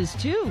mattresses,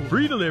 too.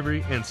 Free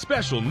delivery and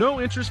special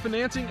no-interest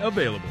financing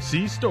available.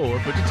 See store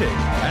for details.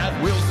 At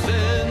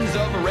Wilson's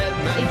of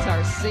Redmond. It's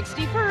our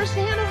 61st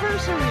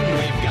anniversary.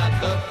 We've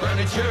got the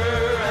furniture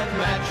and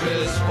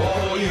mattress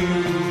for you.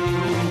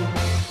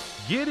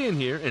 Get in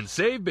here and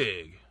save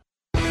big.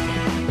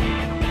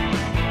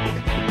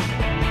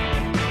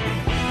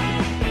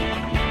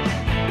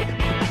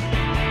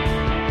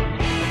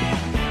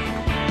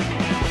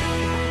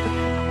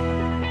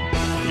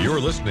 You're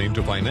listening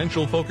to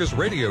Financial Focus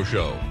Radio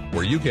Show,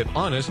 where you get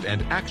honest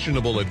and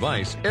actionable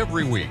advice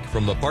every week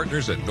from the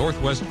partners at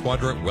Northwest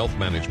Quadrant Wealth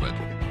Management.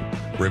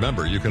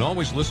 Remember, you can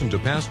always listen to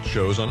past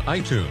shows on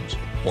iTunes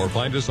or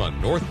find us on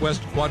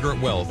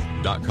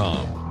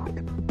northwestquadrantwealth.com.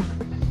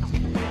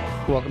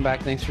 Welcome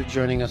back. Thanks for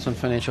joining us on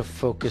Financial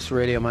Focus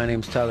Radio. My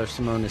name's Tyler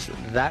Simonis.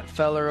 That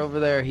feller over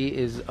there, he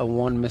is a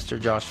one Mr.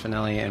 Josh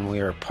Finelli, and we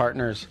are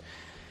partners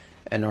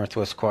at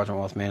Northwest Quadrant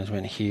Wealth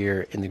Management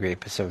here in the Great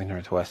Pacific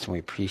Northwest, and we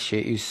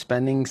appreciate you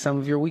spending some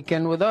of your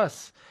weekend with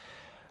us.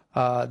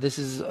 This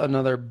is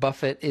another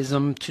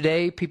Buffett-ism.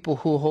 Today, people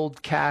who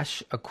hold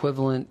cash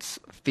equivalents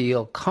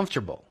feel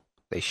comfortable.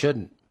 They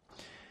shouldn't.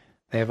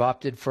 They have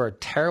opted for a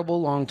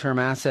terrible long-term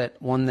asset,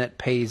 one that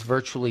pays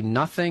virtually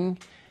nothing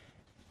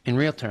in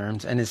real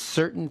terms and is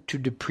certain to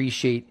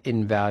depreciate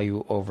in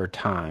value over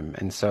time.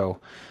 And so,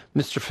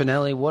 Mr.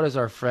 Finelli, what does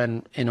our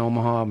friend in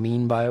Omaha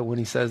mean by it when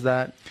he says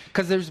that?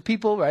 Because there's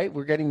people, right?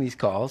 We're getting these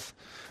calls.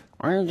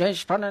 Why don't you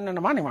just put it in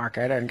the money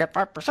market and get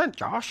 5%,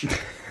 Josh?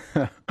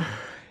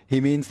 He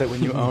means that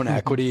when you own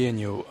equity and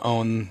you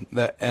own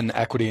an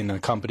equity in a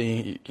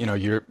company, you know,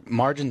 your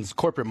margins,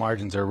 corporate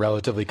margins, are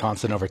relatively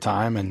constant over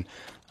time, and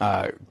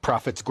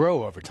profits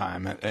grow over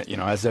time, you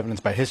know, as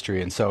evidenced by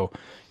history. And so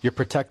you're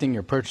protecting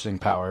your purchasing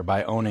power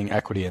by owning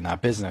equity in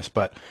that business.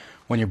 But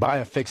when you buy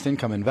a fixed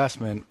income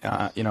investment,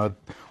 you know,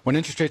 when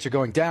interest rates are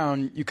going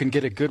down, you can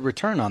get a good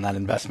return on that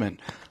investment.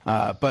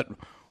 But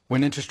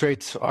when interest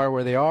rates are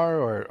where they are,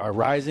 or are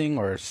rising,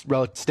 or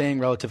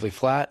staying relatively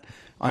flat,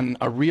 on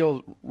a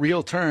real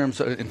terms,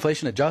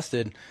 inflation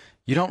adjusted,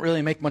 you don't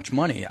really make much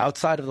money.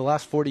 Outside of the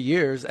last 40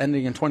 years,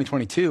 ending in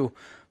 2022,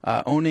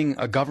 owning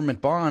a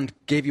government bond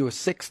gave you a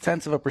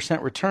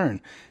 0.6% return.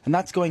 And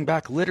that's going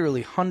back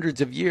literally hundreds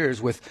of years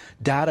with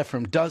data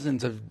from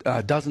dozens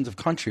of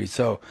countries.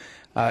 So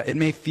It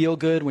may feel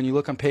good when you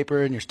look on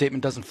paper and your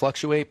statement doesn't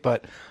fluctuate,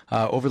 but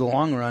over the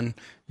long run,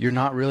 you're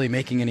not really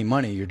making any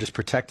money. You're just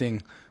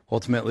protecting,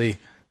 ultimately,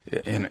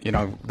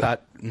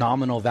 that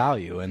nominal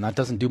value, and that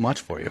doesn't do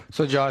much for you.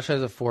 So Josh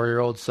has a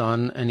 4-year-old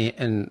son,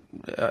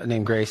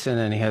 named Grayson,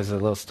 and he has a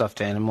little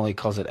stuffed animal. He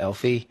calls it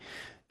Elfie.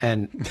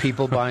 And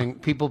people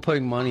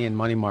putting money in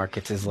money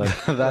markets is like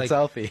that's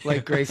Elfie,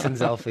 like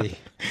Grayson's Elfie.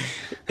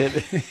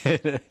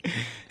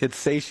 It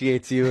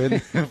satiates you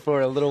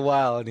for a little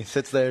while, and he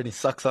sits there and he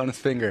sucks on his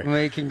finger.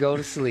 He can go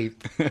to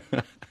sleep.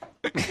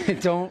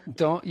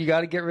 Don't. You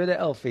got to get rid of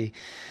Elfie.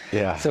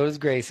 Yeah. So does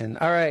Grayson.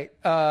 All right.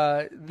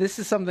 This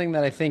is something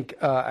that I think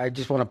I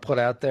just want to put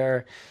out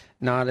there,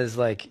 not as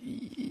like,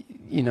 you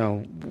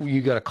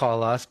got to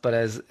call us, but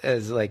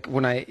as like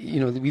when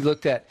we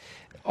looked at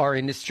our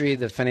industry,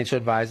 the financial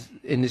advice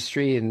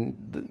industry, and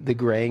the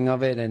graying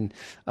of it. And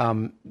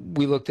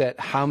we looked at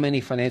how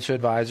many financial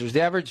advisors. The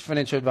average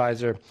financial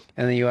advisor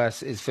in the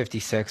U.S. is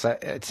 56.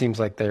 It seems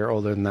like they're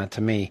older than that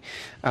to me.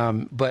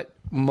 But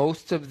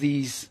most of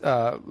these,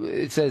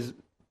 it says,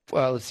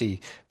 let's see,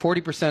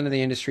 40% of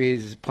the industry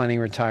is planning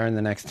to retire in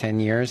the next 10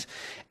 years.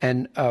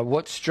 And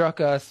what struck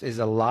us is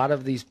a lot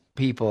of these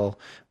people,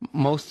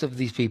 most of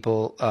these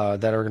people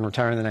that are going to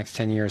retire in the next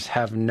 10 years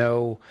have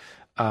no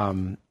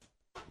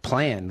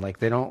plan. Like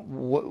they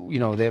don't,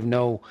 they have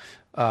no,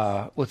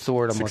 what's the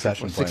word I'm looking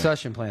for?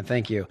 Succession plan.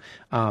 Thank you.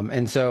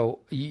 And so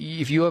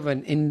if you have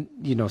an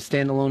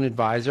standalone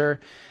advisor,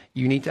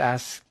 you need to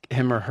ask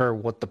him or her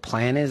what the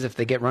plan is if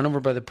they get run over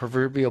by the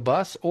proverbial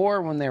bus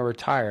or when they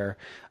retire,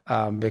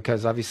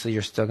 because obviously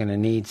you're still going to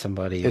need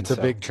somebody. It's a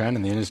big trend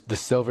in the industry, the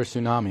silver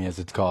tsunami as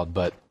it's called,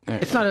 but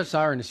it's not just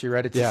our industry,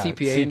 right? It's the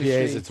CPA industry.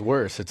 CPAs, it's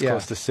worse. It's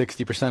close to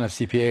 60% of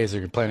CPAs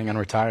are planning on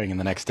retiring in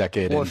the next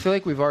decade. Well, I feel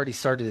like we've already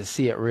started to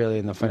see it really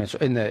in the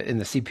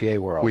CPA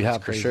world. We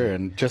have for sure,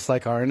 and just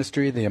like our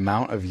industry, the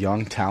amount of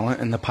young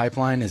talent in the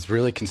pipeline is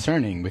really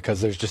concerning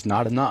because there's just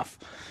not enough,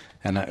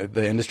 and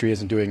the industry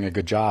isn't doing a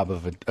good job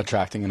of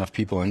attracting enough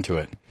people into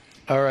it.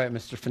 All right,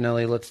 Mr.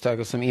 Finelli, let's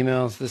tackle some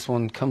emails. This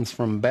one comes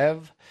from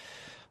Bev.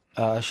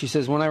 She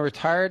says, when I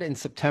retired in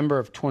September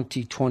of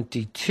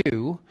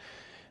 2022,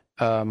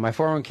 my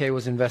 401k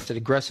was invested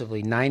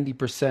aggressively,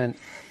 90%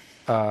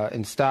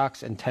 in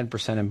stocks and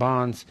 10% in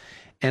bonds,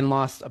 and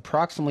lost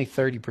approximately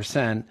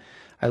 30%.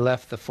 I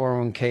left the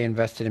 401k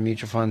invested in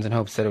mutual funds in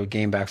hopes that it would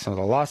gain back some of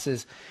the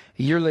losses.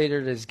 A year later,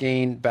 it has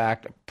gained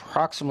back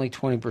approximately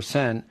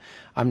 20%.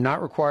 I'm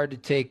not required to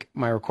take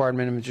my required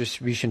minimum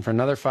distribution for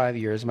another 5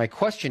 years. My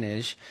question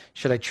is,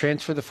 should I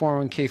transfer the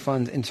 401k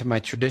funds into my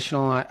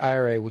traditional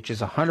IRA, which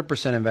is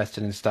 100%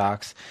 invested in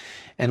stocks,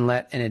 and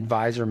let an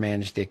advisor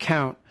manage the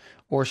account?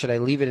 Or should I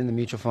leave it in the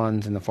mutual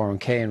funds and the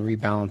 401k and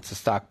rebalance the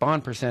stock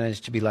bond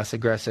percentage to be less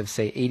aggressive,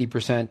 say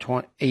 80%,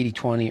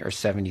 80-20, or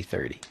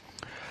 70-30?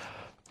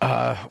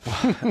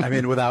 I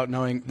mean, without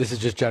knowing, this is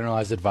just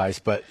generalized advice,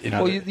 but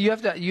Well, you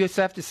have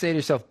to say to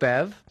yourself,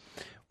 Bev,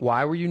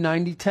 why were you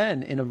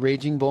 90-10 in a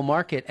raging bull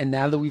market? And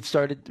now that we've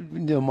started,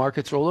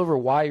 markets roll over,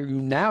 why are you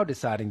now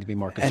deciding to be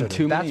more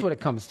conservative? That's what it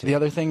comes to. The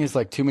other thing is,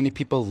 like, too many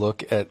people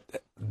look at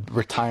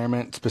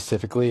retirement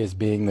specifically as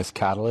being this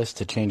catalyst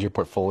to change your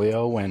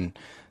portfolio when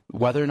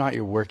whether or not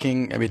you're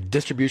working, I mean,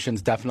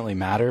 distributions definitely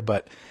matter,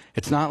 but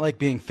it's not like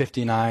being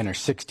 59 or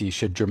 60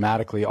 should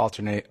dramatically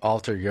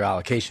alter your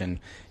allocation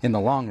in the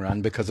long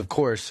run because, of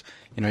course,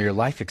 your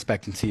life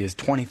expectancy is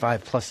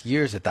 25 plus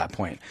years at that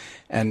point.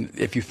 And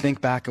if you think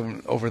back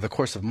over the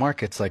course of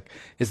markets, like,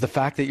 is the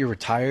fact that you're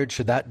retired,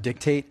 should that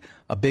dictate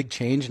a big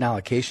change in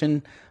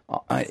allocation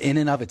in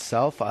and of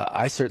itself?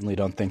 I certainly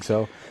don't think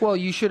so. Well,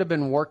 you should have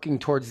been working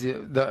towards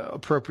the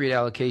appropriate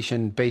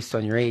allocation based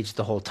on your age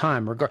the whole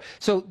time.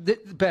 So,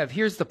 Bev,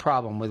 here's the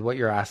problem with what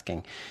you're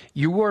asking.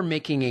 You were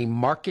making a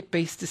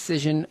market-based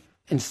decision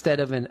instead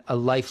of a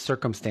life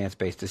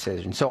circumstance-based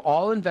decision. So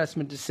all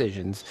investment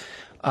decisions,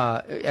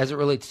 as it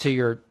relates to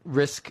your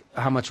risk,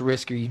 how much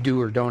risk you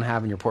do or don't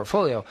have in your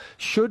portfolio,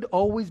 should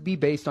always be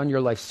based on your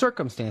life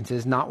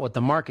circumstances, not what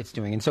the market's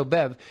doing. And so,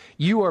 Bev,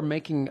 you are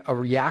making a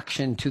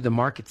reaction to the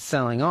market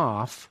selling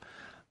off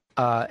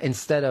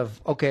instead of,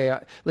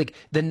 like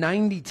the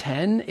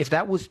 90-10, if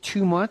that was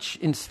too much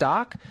in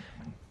stock,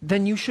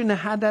 then you shouldn't have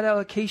had that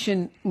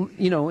allocation,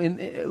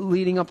 in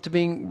leading up to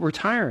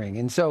retiring.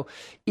 And so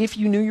if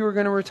you knew you were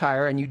going to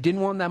retire and you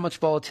didn't want that much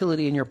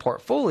volatility in your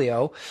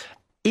portfolio,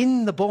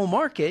 in the bull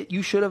market,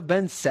 you should have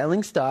been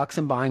selling stocks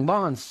and buying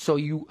bonds. So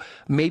you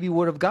maybe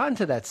would have gotten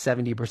to that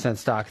 70%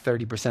 stock,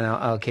 30%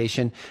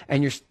 allocation,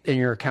 and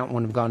your account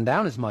wouldn't have gone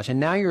down as much. And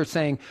now you're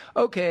saying,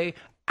 okay,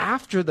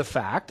 after the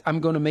fact, I'm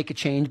going to make a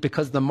change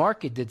because the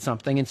market did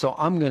something, and so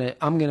I'm going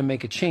to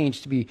make a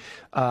change to be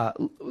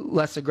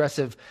less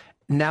aggressive.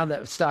 now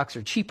that stocks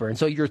are cheaper. And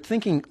so you're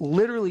thinking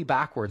literally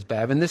backwards,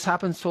 Bev. And this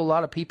happens to a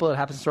lot of people. It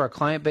happens to our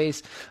client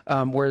base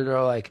where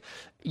they're like,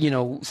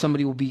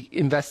 somebody will be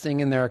investing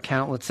in their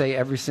account, let's say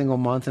every single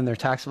month in their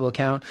taxable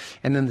account,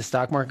 and then the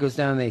stock market goes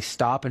down and they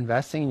stop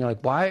investing. And you're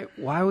like,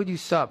 why would you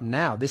stop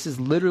now? This is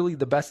literally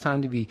the best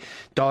time to be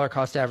dollar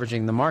cost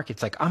averaging the market.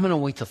 It's like, I'm going to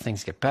wait till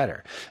things get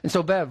better. And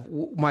so, Bev,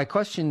 my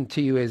question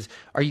to you is,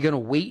 are you going to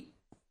wait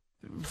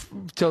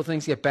till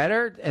things get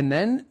better and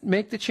then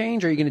make the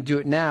change? Or are you going to do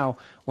it now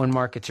when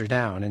markets are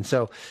down? And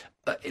so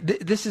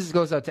this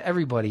goes out to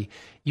everybody.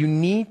 You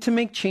need to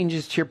make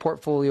changes to your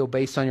portfolio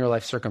based on your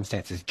life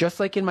circumstances. Just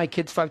like in my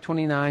kids'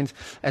 529s,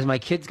 as my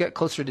kids got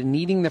closer to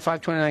needing the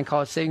 529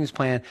 college savings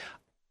plan,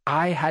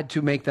 I had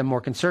to make them more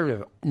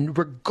conservative,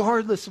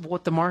 regardless of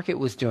what the market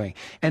was doing.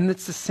 And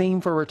it's the same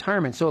for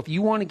retirement. So if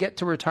you want to get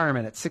to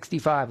retirement at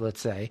 65,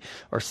 let's say,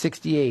 or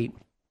 68,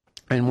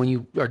 and when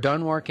you are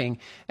done working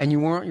and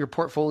you want your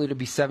portfolio to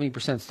be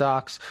 70%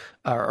 stocks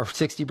or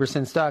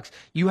 60% stocks,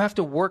 you have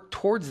to work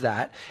towards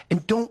that,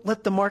 and don't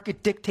let the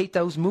market dictate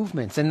those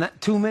movements. And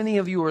too many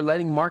of you are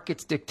letting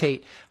markets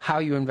dictate how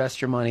you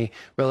invest your money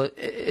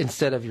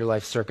instead of your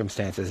life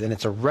circumstances. And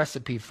it's a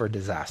recipe for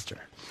disaster.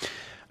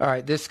 All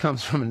right, this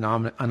comes from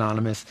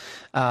Anonymous.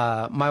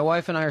 My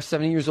wife and I are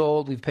 70 years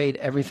old. We've paid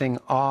everything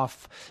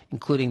off,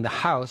 including the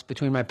house.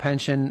 Between my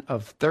pension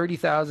of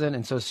 $30,000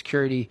 and Social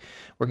Security,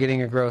 we're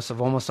getting a gross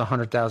of almost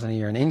 $100,000 a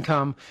year in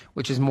income,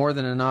 which is more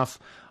than enough.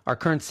 Our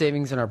current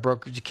savings in our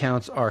brokerage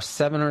accounts are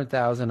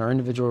 $700,000. Our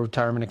individual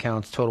retirement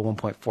accounts total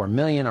 $1.4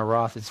 million. Our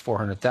Roth is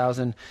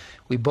 $400,000.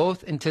 We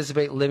both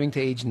anticipate living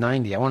to age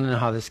 90. I want to know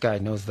how this guy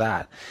knows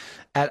that.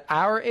 At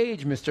our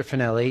age, Mr.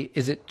 Finelli,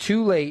 is it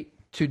too late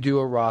to do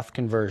a Roth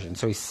conversion?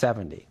 So he's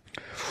 70.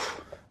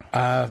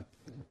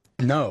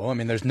 No, I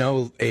mean, there's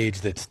no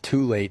age that's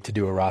too late to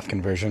do a Roth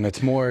conversion.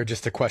 It's more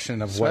just a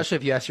question of Especially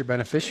if you ask your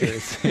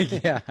beneficiaries.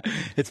 Yeah,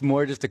 it's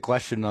more just a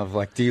question of,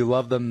 like, do you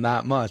love them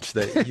that much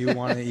that you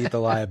want to eat the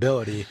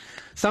liability?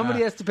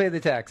 Somebody has to pay the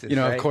taxes,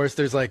 right? Of course,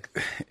 there's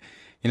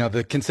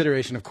the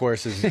consideration, of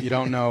course, is you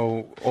don't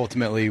know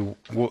ultimately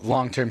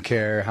long-term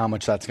care, how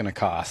much that's going to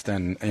cost.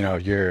 And,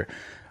 your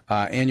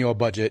annual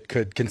budget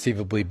could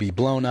conceivably be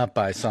blown up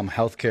by some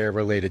healthcare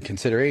related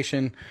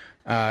consideration,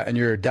 and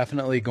you're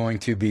definitely going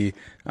to be,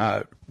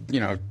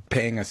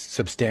 paying a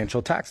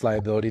substantial tax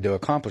liability to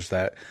accomplish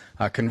that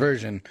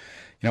conversion.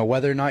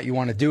 Whether or not you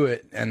want to do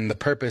it and the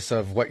purpose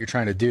of what you're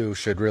trying to do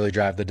should really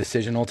drive the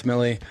decision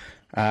ultimately.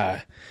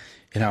 Your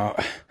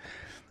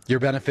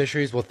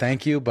beneficiaries will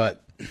thank you,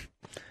 but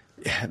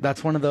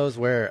that's one of those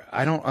where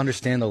I don't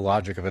understand the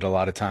logic of it a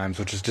lot of times,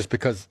 which is just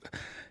because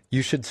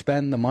you should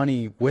spend the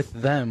money with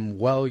them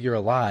while you're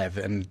alive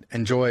and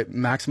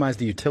maximize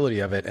the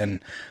utility of it. And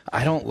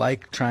I don't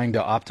like trying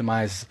to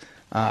optimize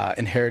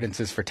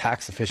inheritances for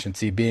tax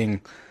efficiency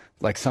being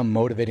like some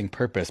motivating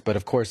purpose. But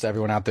of course,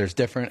 everyone out there is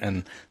different,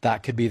 and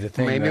that could be the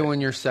thing maybe when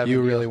you're 70, you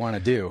really want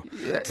to do.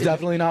 It's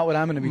definitely not what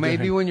I'm going to be doing.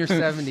 Maybe when you're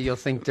 70, you'll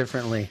think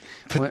differently.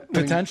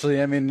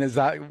 Potentially. I mean, that's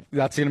going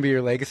to be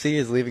your legacy,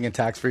 is leaving a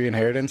tax-free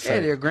inheritance? Yeah,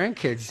 your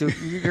grandkids.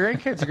 Your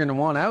grandkids are going to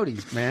want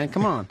Audis, man.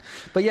 Come on.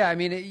 But yeah, I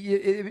mean,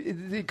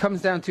 it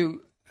comes down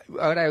to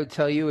what I would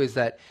tell you is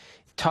that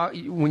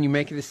when you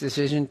make this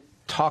decision,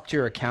 talk to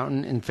your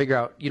accountant and figure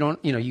out,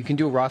 you can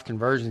do Roth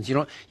conversions.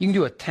 You can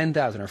do a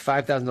 $10,000 or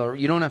 $5,000.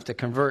 You don't have to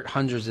convert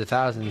hundreds of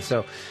thousands.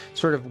 So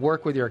sort of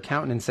work with your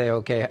accountant and say,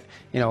 okay,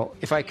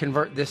 if I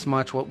convert this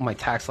much, what will my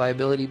tax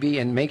liability be?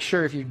 And make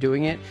sure if you're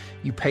doing it,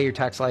 you pay your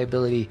tax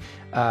liability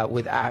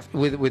with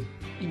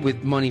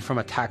money from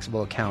a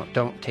taxable account.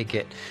 Don't take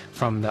it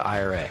from the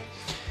IRA.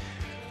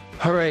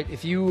 All right,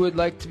 if you would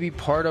like to be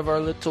part of our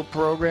little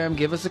program,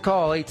 give us a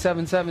call,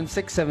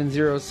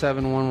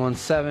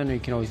 877-670-7117, or you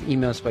can always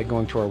email us by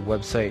going to our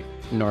website,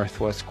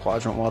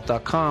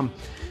 northwestquadrantwealth.com.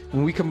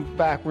 When we come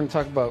back, we're going to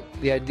talk about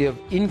the idea of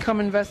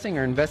income investing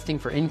or investing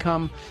for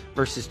income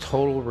versus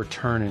total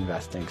return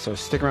investing. So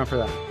stick around for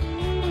that.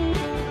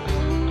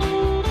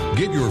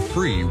 Get your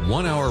free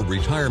 1-hour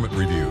retirement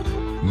review.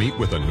 Meet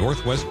with a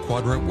Northwest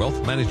Quadrant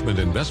Wealth Management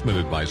Investment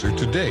Advisor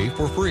today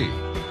for free.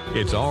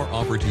 It's our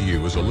offer to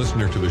you as a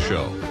listener to the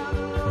show.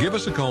 Give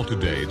us a call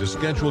today to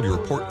schedule your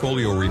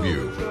portfolio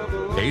review.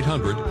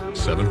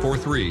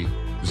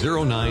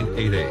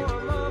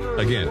 800-743-0988.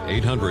 Again,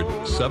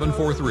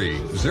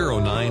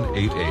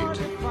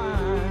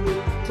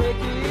 800-743-0988. Take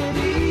it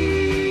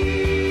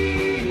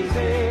easy.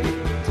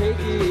 Take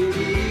it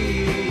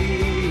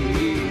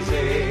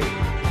easy.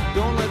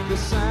 Don't let the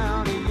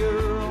sound of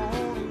your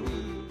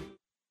own.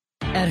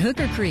 At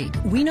Hooker Creek,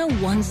 we know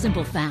one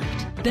simple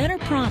fact. Better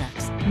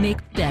products make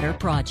better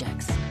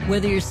projects.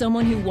 Whether you're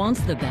someone who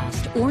wants the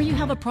best or you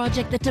have a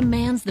project that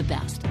demands the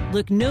best,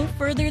 look no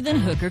further than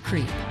Hooker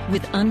Creek.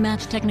 With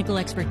unmatched technical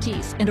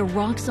expertise and a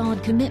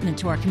rock-solid commitment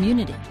to our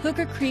community,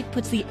 Hooker Creek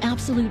puts the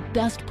absolute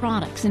best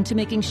products into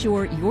making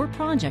sure your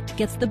project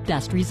gets the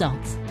best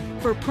results.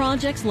 For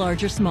projects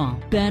large or small,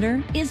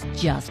 better is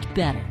just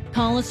better.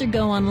 Call us or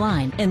go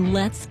online and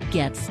let's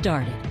get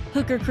started.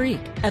 Hooker Creek,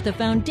 at the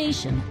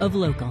foundation of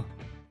local.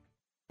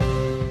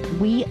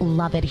 We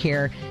love it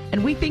here,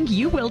 and we think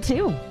you will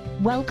too.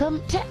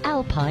 Welcome to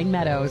Alpine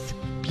Meadows.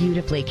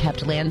 Beautifully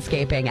kept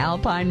landscaping,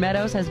 Alpine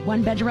Meadows has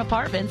 1-bedroom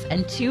apartments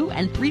and 2-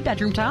 and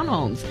 3-bedroom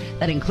townhomes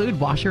that include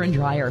washer and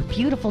dryer,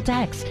 beautiful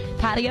decks,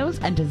 patios,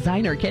 and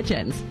designer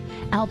kitchens.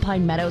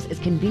 Alpine Meadows is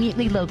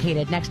conveniently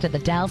located next to the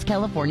Dalles,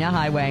 California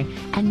highway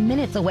and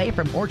minutes away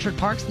from Orchard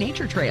Park's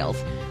nature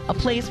trails. A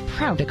place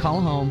proud to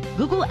call home.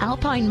 Google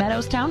Alpine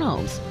Meadows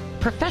Townhomes.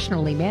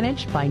 Professionally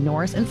managed by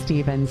Norris and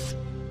Stevens.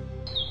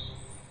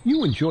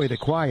 You enjoy the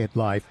quiet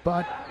life,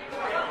 but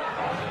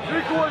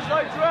 3/4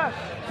 light dress.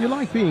 You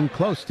like being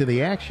close to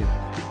the action.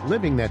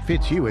 Living that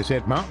fits you is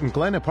at Mountain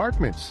Glen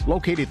Apartments,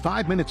 located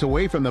 5 minutes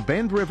away from the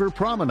Bend River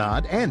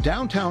Promenade and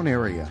downtown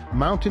area.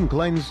 Mountain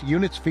Glen's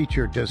units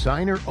feature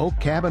designer oak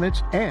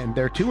cabinets, and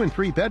their 2- and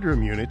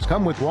 3-bedroom units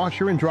come with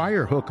washer and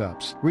dryer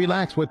hookups.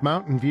 Relax with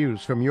mountain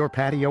views from your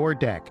patio or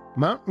deck.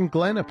 Mountain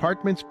Glen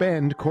Apartments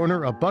Bend,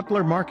 corner of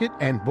Butler Market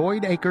and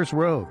Boyd Acres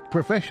Road.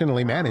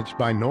 Professionally managed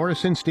by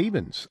Norris and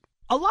Stevens.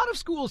 A lot of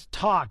schools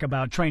talk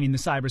about training the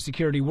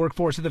cybersecurity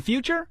workforce of the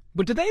future,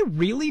 but do they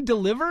really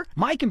deliver?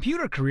 My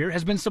Computer Career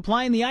has been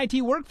supplying the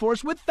IT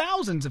workforce with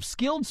thousands of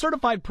skilled,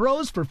 certified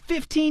pros for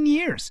 15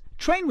 years.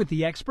 Train with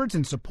the experts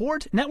in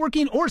support,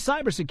 networking, or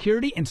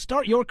cybersecurity and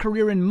start your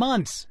career in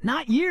months,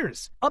 not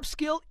years.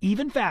 Upskill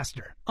even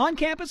faster. On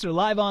campus or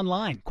live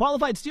online,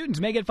 qualified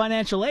students may get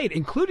financial aid,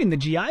 including the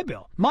GI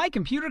Bill. My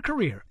Computer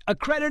Career.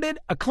 Accredited,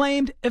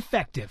 acclaimed,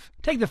 effective.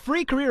 Take the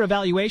free career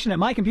evaluation at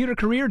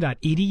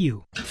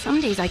mycomputercareer.edu. Some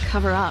days I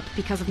cover up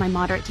because of my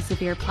moderate to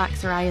severe plaque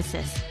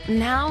psoriasis.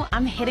 Now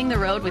I'm hitting the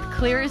road with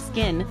clearer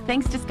skin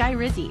thanks to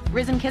Skyrizi,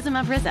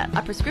 Risankizumab Riza,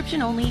 a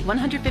prescription-only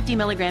 150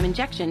 milligram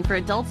injection for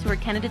adults who are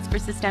candidates for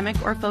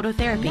systemic or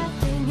phototherapy.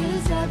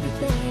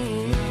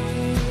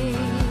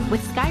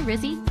 With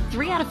Skyrizi,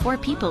 3 out of 4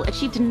 people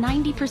achieved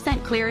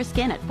 90% clearer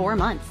skin at 4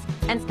 months.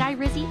 And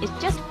Skyrizi is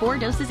just 4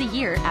 doses a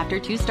year after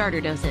 2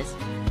 starter doses.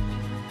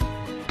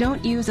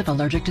 Don't use if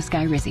allergic to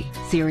Skyrizi.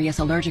 Serious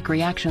allergic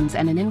reactions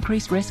and an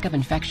increased risk of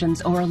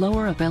infections or a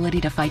lower ability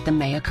to fight them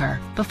may occur.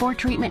 Before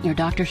treatment, your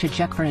doctor should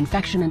check for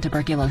infection and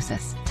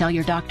tuberculosis. Tell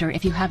your doctor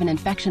if you have an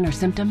infection or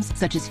symptoms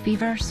such as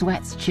fever,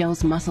 sweats,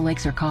 chills, muscle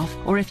aches, or cough,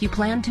 or if you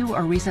plan to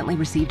or recently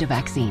received a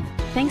vaccine.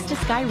 Thanks to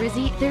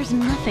Skyrizi, there's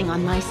nothing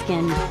on my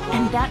skin,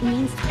 and that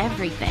means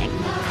everything.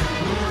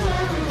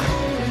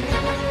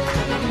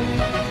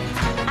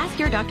 Ask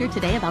your doctor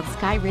today about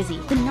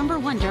Skyrizi, the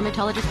 #1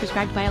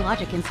 dermatologist-prescribed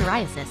biologic in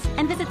psoriasis,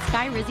 and visit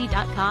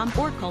skyrizi.com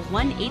or call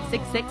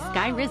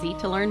 1-866-SKY-RIZI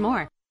to learn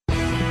more.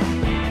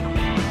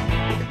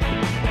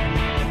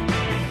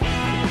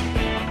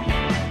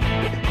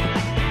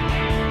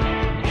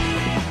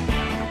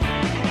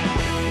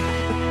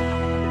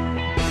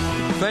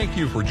 Thank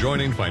you for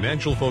joining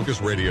Financial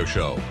Focus Radio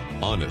Show.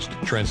 Honest,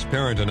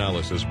 transparent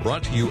analysis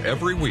brought to you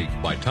every week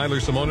by Tyler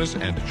Simonis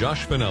and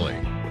Josh Finelli.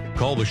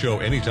 Call the show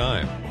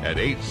anytime at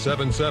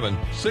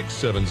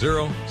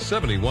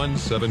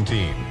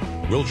 877-670-7117.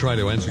 We'll try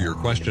to answer your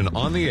question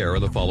on the air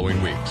in the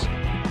following weeks.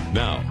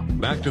 Now,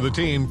 back to the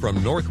team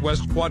from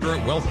Northwest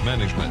Quadrant Wealth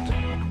Management.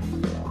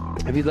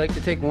 If you'd like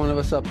to take one of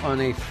us up on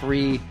a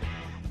free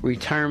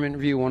retirement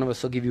review, one of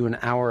us will give you an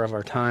hour of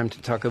our time to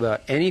talk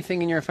about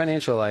anything in your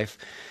financial life.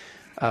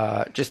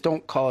 Just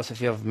don't call us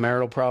if you have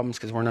marital problems,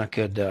 because we're not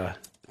good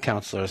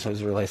counselors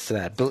as it relates to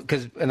that.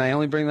 And I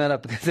only bring that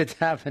up because it's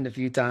happened a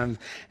few times,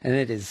 and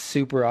it is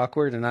super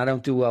awkward, and I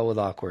don't do well with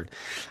awkward.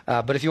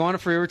 But if you want a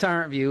free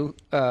retirement review,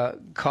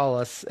 call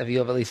us if you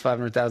have at least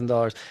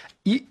 $500,000.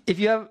 If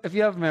you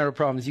have marital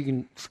problems, you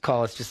can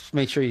call us. Just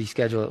make sure you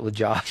schedule it with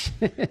Josh.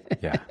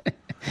 Yeah.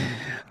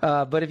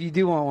 But if you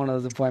do want one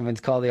of those appointments,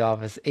 call the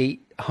office,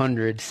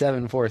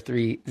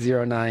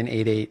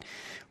 800-743-0988,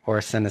 or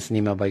send us an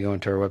email by going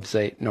to our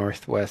website,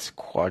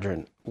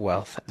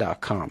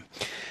 northwestquadrantwealth.com.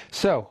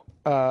 So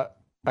I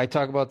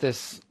talk about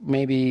this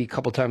maybe a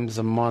couple times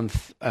a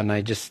month, and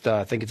I just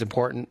think it's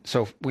important.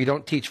 So we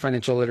don't teach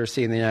financial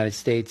literacy in the United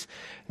States.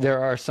 There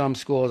are some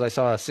schools. I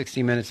saw a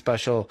 60-minute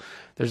special.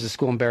 There's a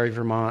school in Barre,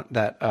 Vermont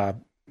that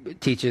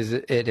teaches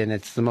it, and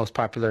it's the most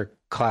popular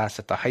class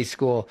at the high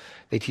school.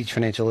 They teach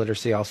financial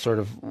literacy, all sort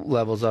of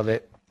levels of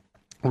it.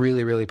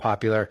 Really, really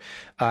popular.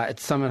 At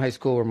Summit High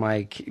School, where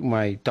my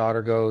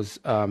daughter goes,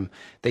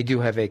 they do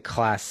have a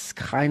class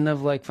kind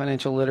of like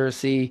financial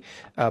literacy,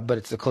 but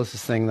it's the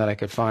closest thing that I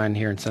could find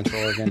here in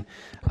Central Oregon.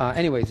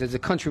 Anyways, as a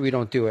country, we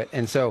don't do it.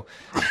 And so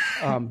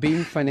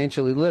being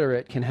financially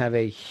literate can have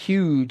a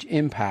huge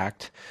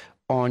impact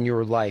on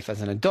your life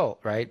as an adult,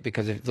 right?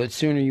 Because the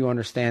sooner you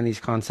understand these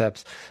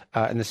concepts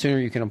and the sooner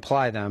you can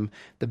apply them,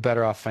 the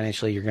better off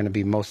financially you're going to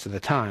be most of the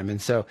time.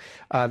 And so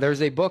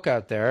there's a book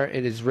out there.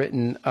 It is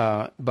written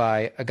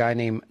by a guy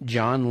named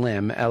John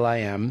Lim,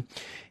 L-I-M.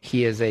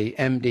 He is a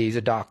MD, he's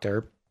a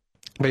doctor.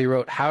 But he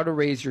wrote, How to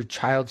Raise Your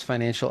Child's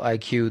Financial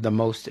IQ, the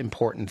Most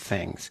Important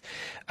Things.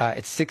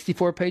 It's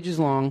 64 pages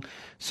long,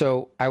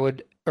 so I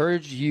would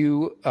urge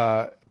you,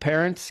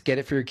 parents, get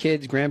it for your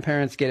kids,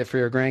 grandparents, get it for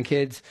your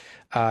grandkids.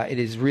 It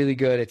is really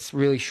good. It's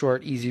really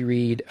short, easy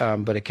read,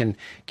 but it can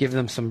give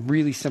them some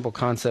really simple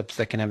concepts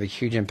that can have a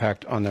huge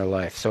impact on their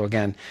life. So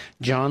again,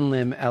 John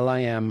Lim,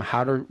 Lim,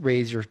 How to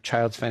Raise Your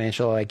Child's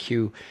Financial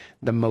IQ,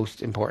 the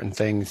most important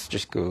things.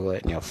 Just Google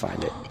it and you'll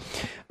find it.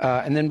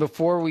 And then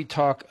before we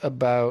talk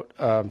about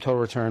total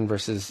return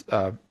versus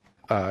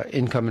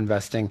income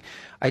investing,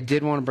 I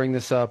did want to bring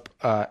this up,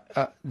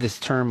 this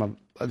term of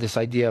this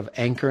idea of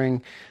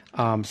anchoring.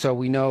 So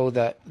we know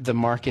that the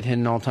market hit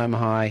an all-time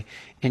high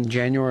in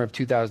January of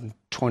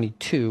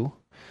 2022,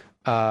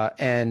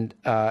 and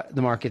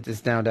the market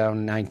is now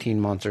down 19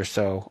 months or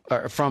so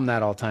from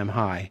that all-time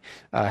high,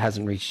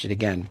 hasn't reached it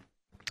again.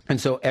 And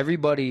so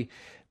everybody,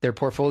 their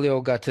portfolio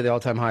got to the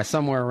all-time high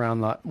somewhere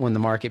around when the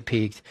market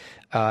peaked,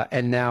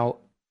 and now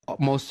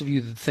most of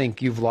you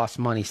think you've lost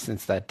money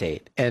since that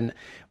date. And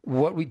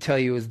what we tell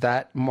you is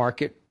that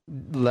market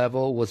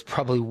level was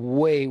probably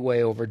way,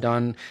 way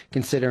overdone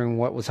considering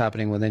what was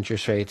happening with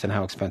interest rates and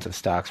how expensive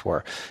stocks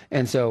were.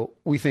 And so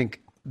we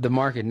think the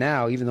market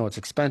now, even though it's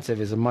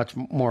expensive, is a much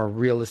more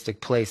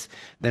realistic place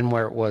than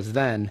where it was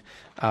then.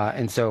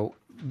 And so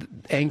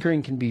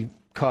anchoring can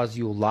cause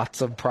you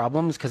lots of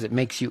problems because it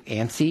makes you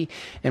antsy.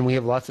 And we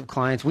have lots of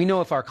clients. We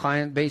know if our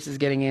client base is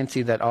getting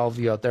antsy, that all of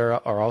you out there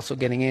are also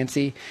getting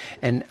antsy.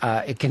 And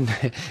it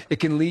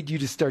can lead you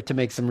to start to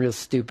make some real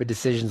stupid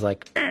decisions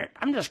like,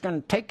 I'm just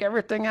going to take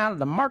everything out of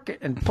the market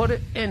and put it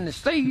in the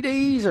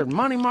CDs or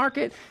money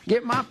market,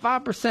 get my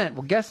 5%.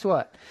 Well, guess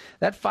what?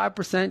 That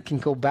 5% can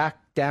go back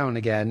down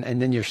again,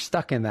 and then you're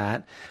stuck in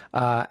that.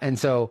 And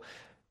so,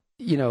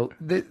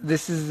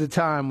 this is the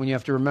time when you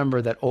have to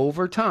remember that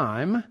over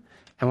time,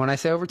 and when I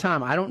say over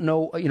time, I don't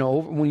know,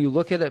 when you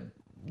look at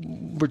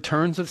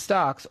returns of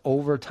stocks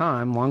over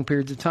time, long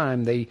periods of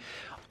time, they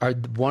are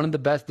one of the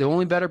best. The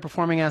only better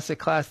performing asset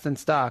class than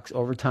stocks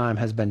over time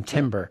has been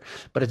timber.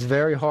 But it's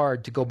very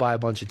hard to go buy a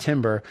bunch of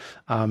timber,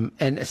 and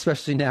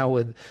especially now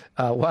with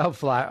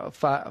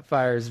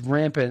wildfires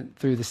rampant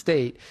through the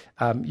state,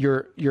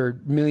 your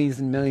millions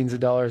and millions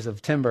of dollars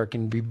of timber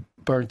can be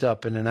burnt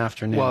up in an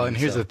afternoon. Well, and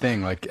here's the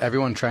thing, like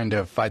everyone trying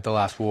to fight the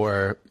last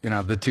war,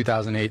 the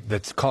 2008,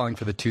 that's calling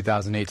for the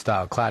 2008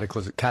 style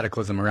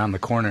cataclysm around the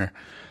corner.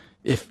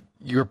 If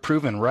you're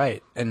proven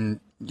right and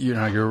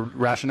your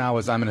rationale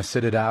was I'm going to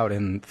sit it out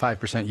in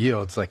 5%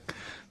 yields, like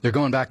they're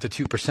going back to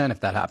 2% if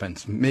that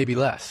happens, maybe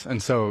less.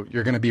 And so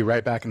you're going to be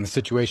right back in the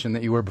situation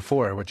that you were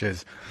before, which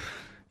is,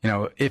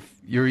 if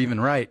you're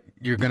even right,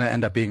 you're going to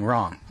end up being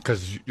wrong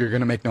because you're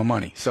going to make no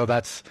money. So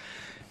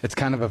it's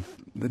kind of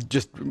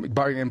just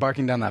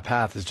embarking down that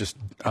path is just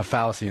a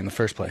fallacy in the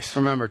first place.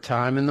 Remember,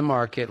 time in the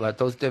market, let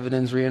those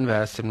dividends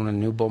reinvest, and when a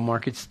new bull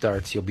market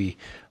starts, you'll be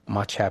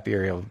much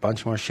happier. You'll have a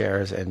bunch more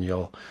shares, and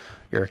your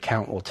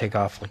account will take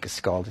off like a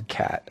scalded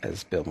cat,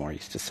 as Bill Moore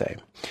used to say.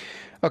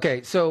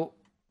 Okay, so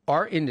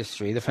our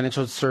industry, the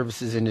financial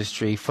services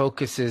industry,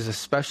 focuses,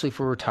 especially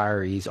for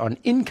retirees, on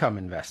income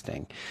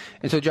investing.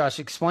 And so, Josh,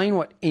 explain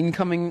what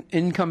income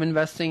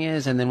investing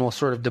is, and then we'll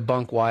sort of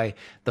debunk why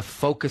the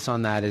focus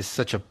on that is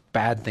such a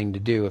bad thing to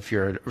do if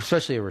you're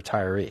especially a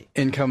retiree.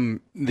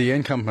 The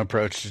income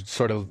approach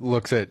sort of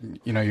looks at,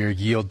 your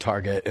yield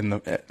target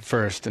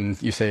first, and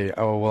you say,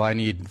 oh, well, I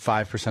need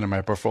 5% of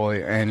my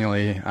portfolio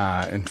annually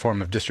in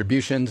form of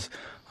distributions.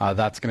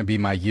 That's going to be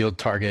my yield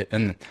target.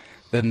 And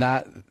then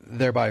that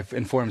thereby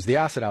informs the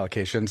asset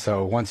allocation.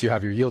 So once you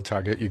have your yield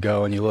target, you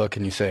go and you look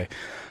and you say,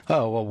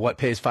 oh, well, what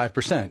pays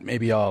 5%?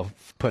 Maybe I'll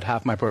put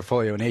half my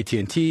portfolio in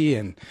AT&T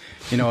and,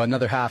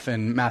 another half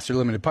in master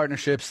limited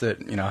partnerships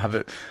that,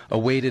 have a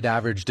weighted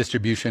average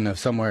distribution of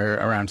somewhere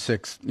around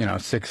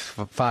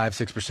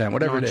 6%,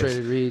 whatever it is.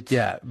 Non-traded REITs.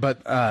 Yeah,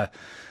 but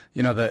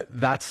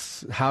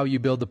that's how you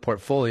build the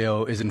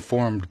portfolio is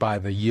informed by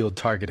the yield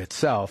target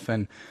itself.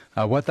 And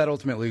what that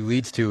ultimately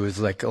leads to is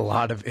like a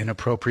lot of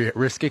inappropriate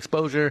risk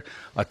exposure,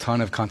 a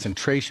ton of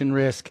concentration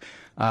risk.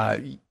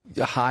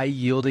 High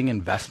yielding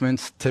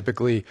investments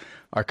typically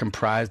are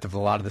comprised of a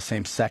lot of the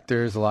same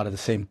sectors, a lot of the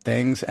same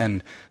things,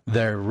 and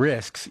their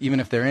risks, even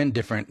if they're in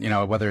different,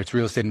 whether it's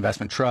real estate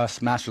investment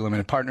trusts, master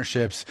limited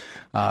partnerships,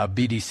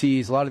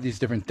 BDCs, a lot of these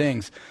different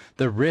things,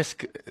 the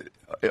risk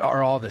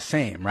are all the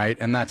same, right?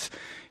 And that's,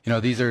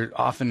 these are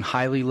often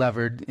highly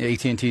levered.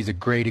 AT&T is a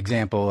great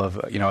example of,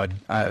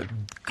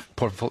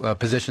 a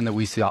position that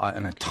we saw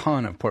in a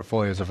ton of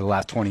portfolios over the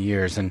last 20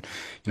 years. And,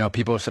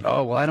 people have said,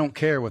 oh, well, I don't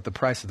care what the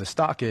price of the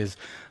stock is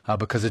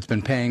because it's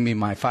been paying me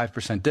my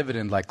 5%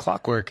 dividend like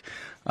clockwork.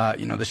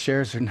 The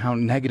shares are now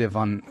negative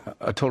on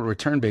a total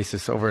return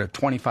basis over a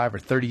 25 or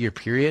 30-year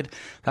period.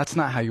 That's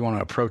not how you want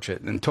to approach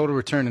it. In total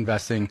return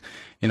investing,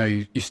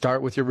 you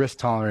start with your risk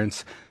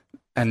tolerance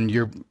and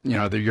your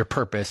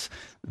purpose.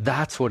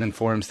 That's what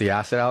informs the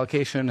asset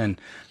allocation,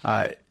 and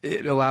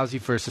it allows you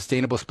for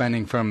sustainable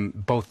spending from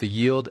both the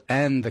yield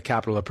and the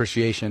capital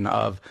appreciation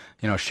of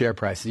share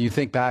price. You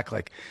think back,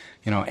 like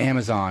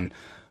Amazon,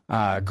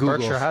 Google,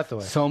 Berkshire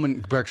Hathaway.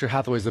 Berkshire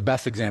Hathaway is the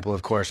best example,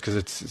 of course, because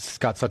it's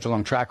got such a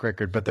long track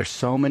record. But there's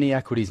so many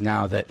equities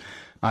now that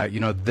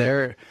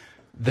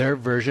their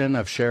version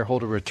of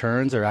shareholder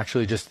returns are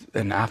actually just,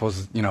 and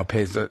Apple's,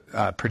 pays a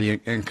pretty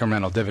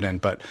incremental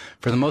dividend, but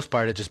for the most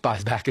part, it just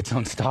buys back its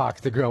own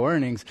stock to grow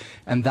earnings,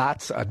 and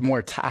that's a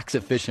more tax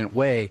efficient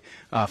way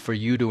for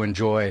you to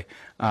enjoy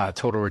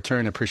total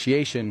return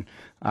appreciation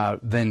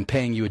than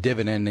paying you a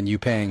dividend and you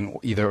paying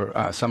either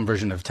some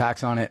version of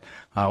tax on it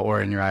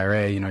or in your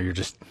IRA, you're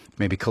just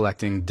maybe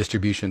collecting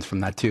distributions from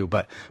that too.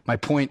 But my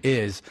point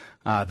is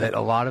that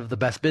a lot of the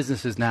best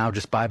businesses now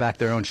just buy back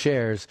their own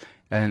shares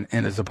and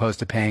as opposed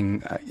to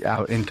paying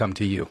out income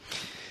to you.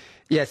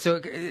 Yeah, so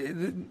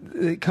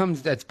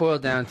that's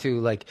boiled down to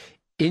like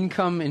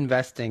income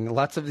investing.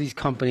 Lots of these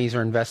companies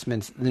or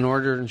investments, in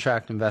order to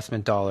attract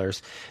investment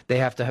dollars, they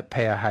have to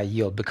pay a high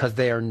yield because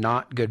they are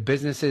not good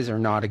businesses or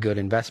not a good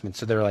investment.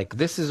 So they're like,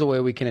 this is a way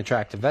we can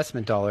attract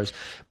investment dollars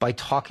by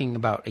talking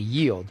about a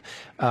yield.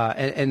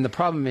 And the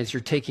problem is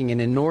you're taking an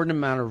inordinate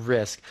amount of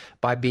risk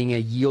by being a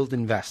yield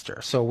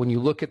investor. So when you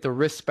look at the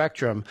risk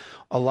spectrum,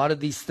 a lot of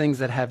these things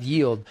that have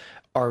yield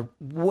are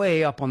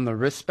way up on the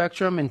risk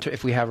spectrum. And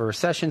if we have a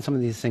recession, some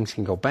of these things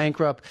can go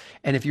bankrupt.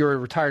 And if you're a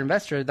retired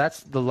investor, that's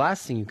the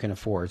last thing you can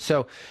afford.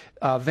 So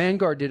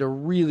Vanguard did a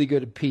really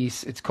good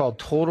piece. It's called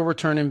Total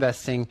Return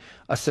Investing,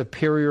 a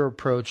Superior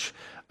Approach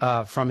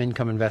from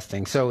Income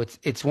Investing. So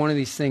it's one of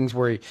these things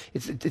where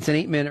it's an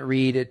 8-minute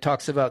read. It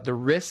talks about the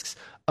risks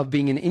of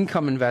being an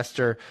income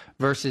investor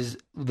versus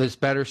this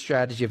better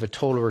strategy of a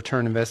total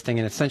return investing.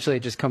 And essentially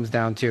it just comes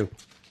down to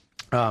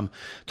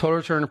total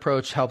return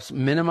approach helps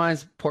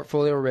minimize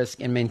portfolio risk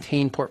and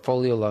maintain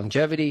portfolio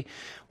longevity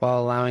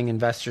while allowing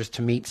investors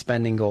to meet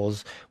spending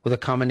goals with a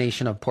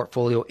combination of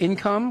portfolio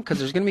income, because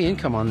there's going to be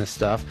income on this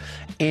stuff,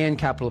 and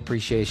capital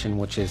appreciation,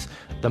 which is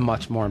the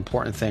much more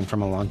important thing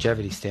from a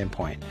longevity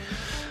standpoint.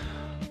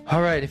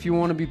 All right, if you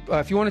want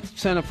to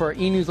sign up for our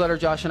e-newsletter,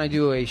 Josh and I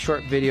do a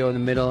short video in the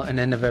middle and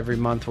end of every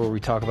month where we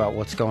talk about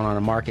what's going on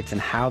in markets and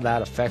how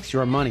that affects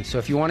your money. So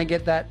if you want to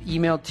get that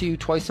emailed to you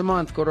twice a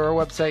month, go to our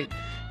website,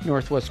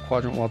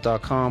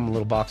 northwestquadrantwealth.com. A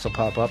little box will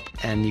pop up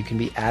and you can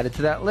be added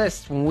to that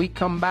list. When we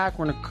come back,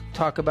 we're going to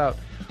talk about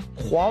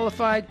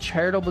qualified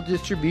charitable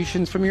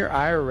distributions from your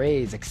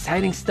IRAs.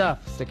 Exciting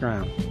stuff. Stick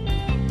around.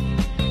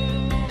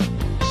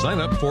 Sign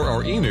up for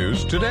our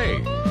e-news today.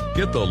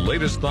 Get the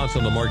latest thoughts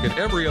on the market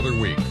every other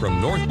week from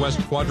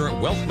Northwest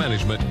Quadrant Wealth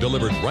Management,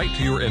 delivered right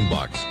to your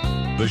inbox.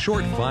 The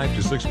short 5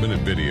 to 6 minute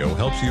video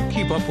helps you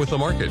keep up with the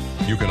market.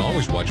 You can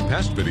always watch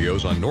past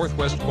videos on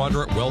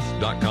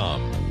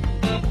northwestquadrantwealth.com.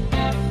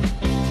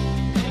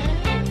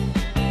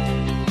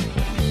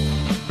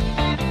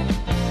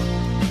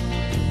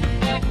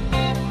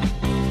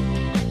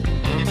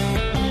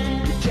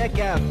 Check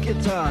out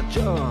Guitar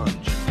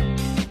George.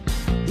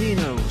 He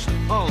knows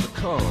all the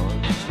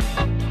chords.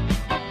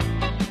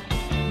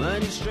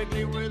 But he's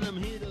strictly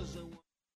rhythm.